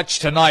will watch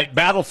tonight.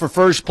 Battle for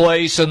first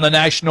place in the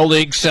National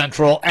League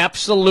Central.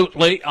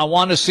 Absolutely. I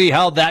want to see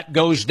how that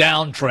goes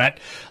down, Trent.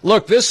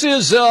 Look, this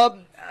is,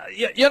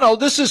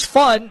 this is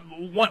fun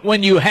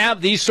when you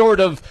have these sort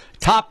of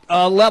top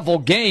level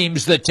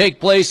games that take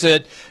place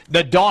at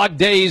the dog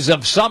days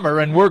of summer,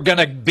 and we're going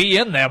to be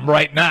in them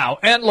right now.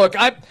 And look,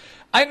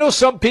 I know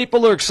some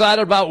people are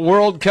excited about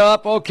World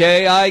Cup.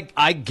 Okay,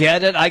 I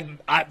get it.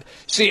 I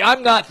see,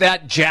 I'm not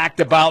that jacked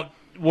about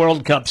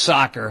World Cup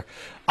soccer.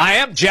 I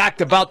am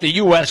jacked about the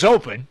U.S.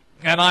 Open,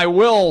 and I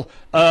will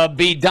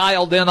be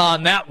dialed in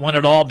on that when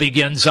it all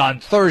begins on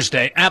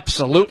Thursday,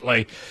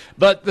 absolutely.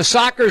 But the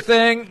soccer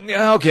thing,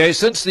 okay,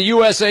 since the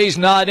USA's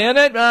not in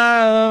it,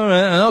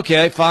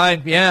 okay,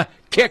 fine, yeah,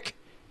 kick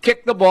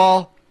the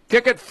ball,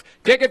 kick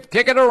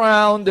it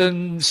around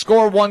and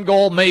score 1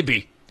 goal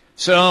maybe.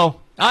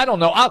 So I don't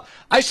know.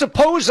 I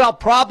suppose I'll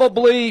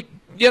probably,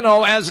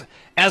 as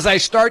I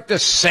start to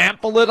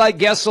sample it, I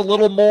guess a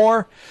little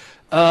more.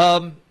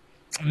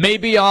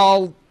 Maybe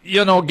I'll,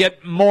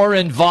 get more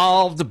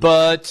involved,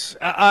 but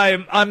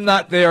I'm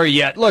not there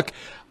yet. Look,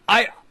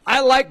 I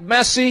like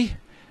Messi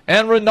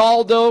and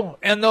Ronaldo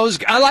and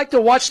I like to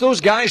watch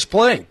those guys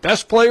play.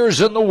 Best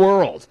players in the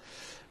world.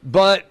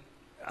 But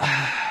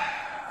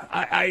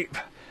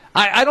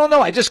I don't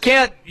know. I just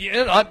can't.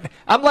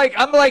 I'm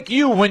like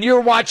you when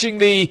you're watching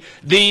the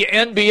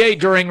NBA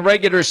during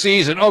regular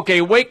season.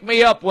 Okay, wake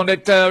me up when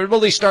it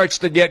really starts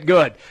to get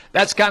good.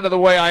 That's kind of the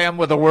way I am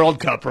with the World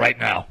Cup right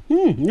now.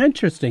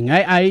 Interesting.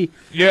 I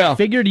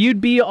figured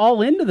you'd be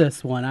all into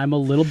this one. I'm a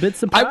little bit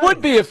surprised. I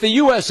would be if the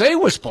USA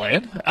was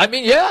playing. I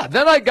mean, yeah.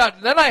 Then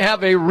I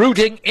have a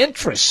rooting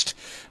interest,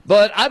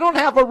 but I don't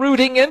have a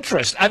rooting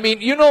interest. I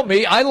mean, you know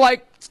me. I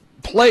like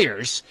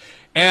players.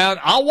 And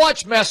I'll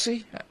watch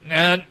Messi,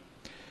 and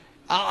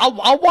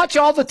I'll watch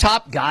all the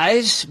top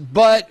guys,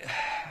 but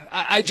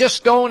I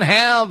just don't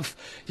have,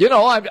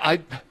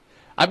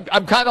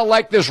 I'm kind of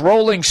like this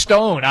Rolling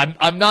Stone.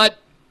 I'm not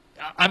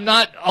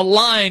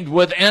aligned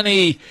with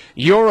any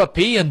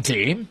European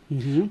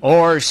team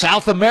or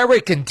South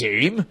American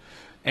team.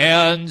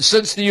 And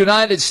since the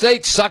United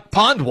States sucked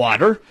pond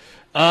water,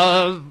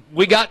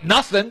 we got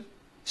nothing.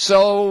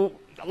 So,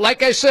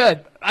 like I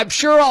said, I'm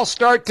sure I'll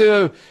start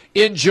to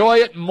enjoy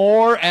it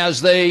more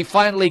as they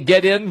finally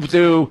get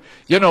into,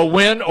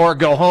 win or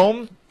go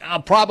home.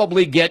 I'll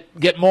probably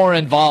get more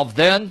involved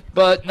then,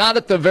 but not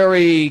at the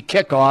very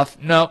kickoff.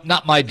 No,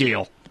 not my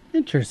deal.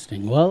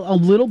 Interesting. Well, a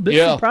little bit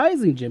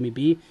surprising, Jimmy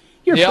B.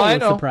 You're full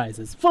of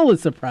surprises. Full of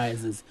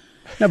surprises.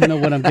 Never know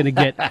what I'm going to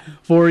get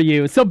for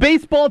you. So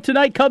baseball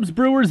tonight, Cubs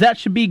Brewers, that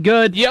should be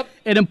good. Yep.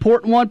 An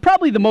important one.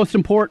 Probably the most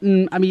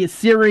important,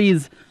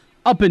 series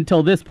up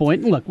until this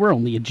point. Look, we're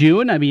only in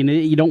June.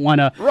 You don't want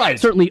to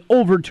certainly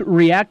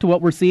overreact to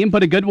what we're seeing,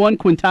 but a good one.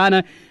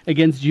 Quintana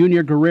against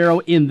Junior Guerrero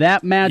in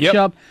that matchup.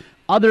 Yep.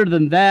 Other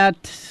than that,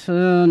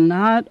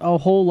 not a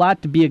whole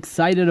lot to be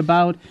excited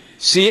about.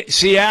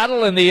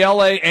 Seattle and the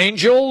L.A.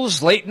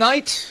 Angels, late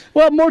night?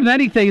 Well, more than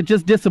anything, it's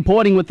just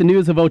disappointing with the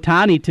news of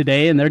Ohtani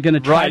today, and they're going to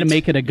try to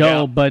make it a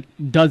go, but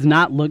does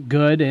not look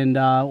good. And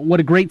what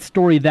a great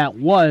story that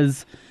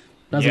was.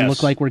 Doesn't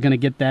look like we're going to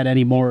get that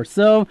anymore.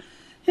 So,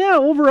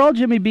 overall,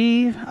 Jimmy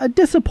B, a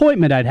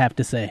disappointment, I'd have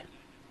to say.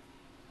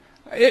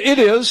 It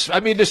is.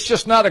 It's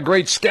just not a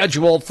great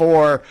schedule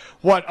for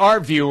what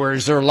our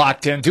viewers are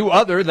locked into,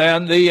 other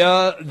than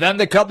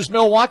the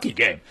Cubs-Milwaukee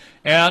game.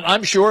 And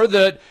I'm sure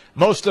that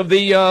most of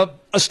the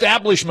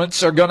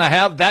establishments are going to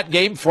have that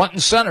game front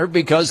and center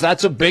because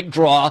that's a big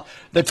draw,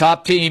 the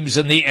top teams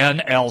in the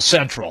NL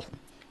Central.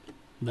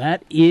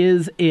 That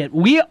is it.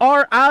 We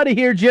are out of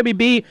here, Jimmy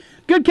B.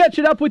 Good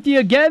catching up with you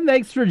again.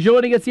 Thanks for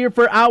joining us here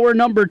for hour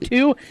number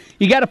 2.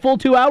 You got a full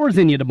 2 hours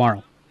in you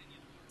tomorrow.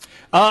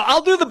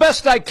 I'll do the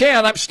best I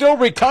can. I'm still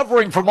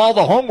recovering from all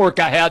the homework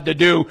I had to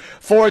do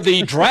for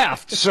the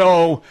draft.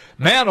 So,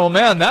 man, oh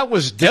man, that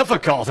was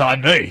difficult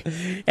on me.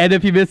 And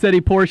if you missed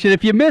any portion,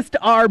 if you missed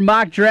our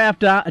mock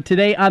draft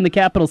today on the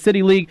Capital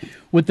City League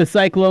with the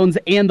Cyclones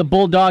and the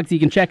Bulldogs, you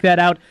can check that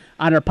out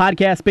on our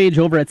podcast page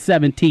over at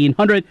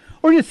 1700.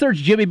 Or just search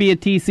Jimmy B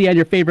and TC on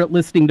your favorite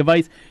listening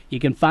device. You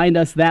can find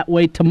us that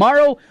way.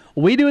 Tomorrow,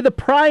 we do the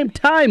Prime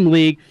Time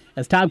League,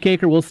 as Tom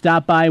Caker will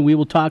stop by, and we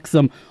will talk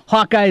some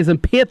Hawkeyes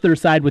and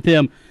Panthers side with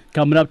him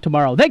coming up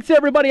tomorrow. Thanks to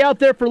everybody out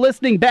there for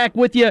listening. Back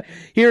with you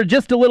here in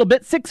just a little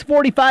bit.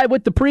 6:45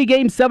 with the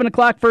pregame, 7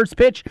 o'clock first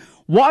pitch.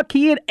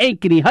 Waukee and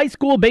Ankeny High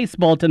School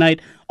baseball tonight,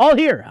 all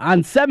here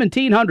on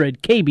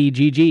 1700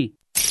 KBGG.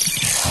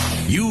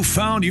 You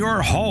found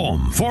your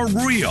home for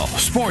real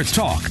sports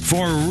talk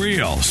for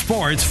real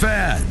sports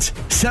fans.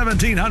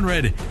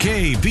 1700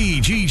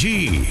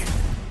 KBGG.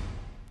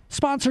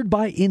 Sponsored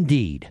by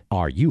Indeed.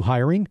 Are you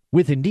hiring?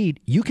 With Indeed,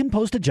 you can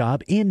post a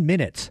job in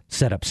minutes,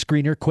 set up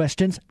screener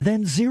questions,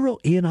 then zero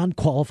in on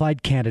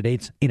qualified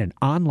candidates in an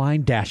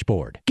online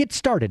dashboard. Get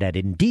started at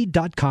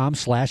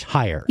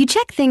Indeed.com/hire. You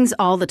check things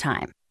all the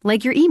time,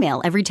 like your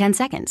email every 10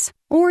 seconds,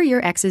 or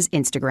your ex's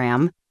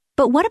Instagram.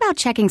 But what about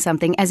checking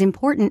something as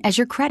important as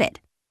your credit?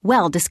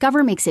 Well,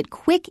 Discover makes it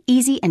quick,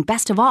 easy, and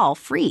best of all,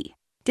 free.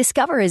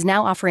 Discover is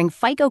now offering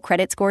FICO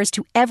credit scores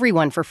to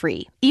everyone for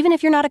free, even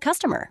if you're not a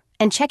customer.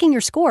 And checking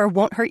your score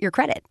won't hurt your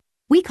credit.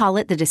 We call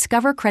it the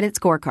Discover Credit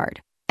Scorecard.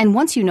 And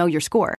once you know your score,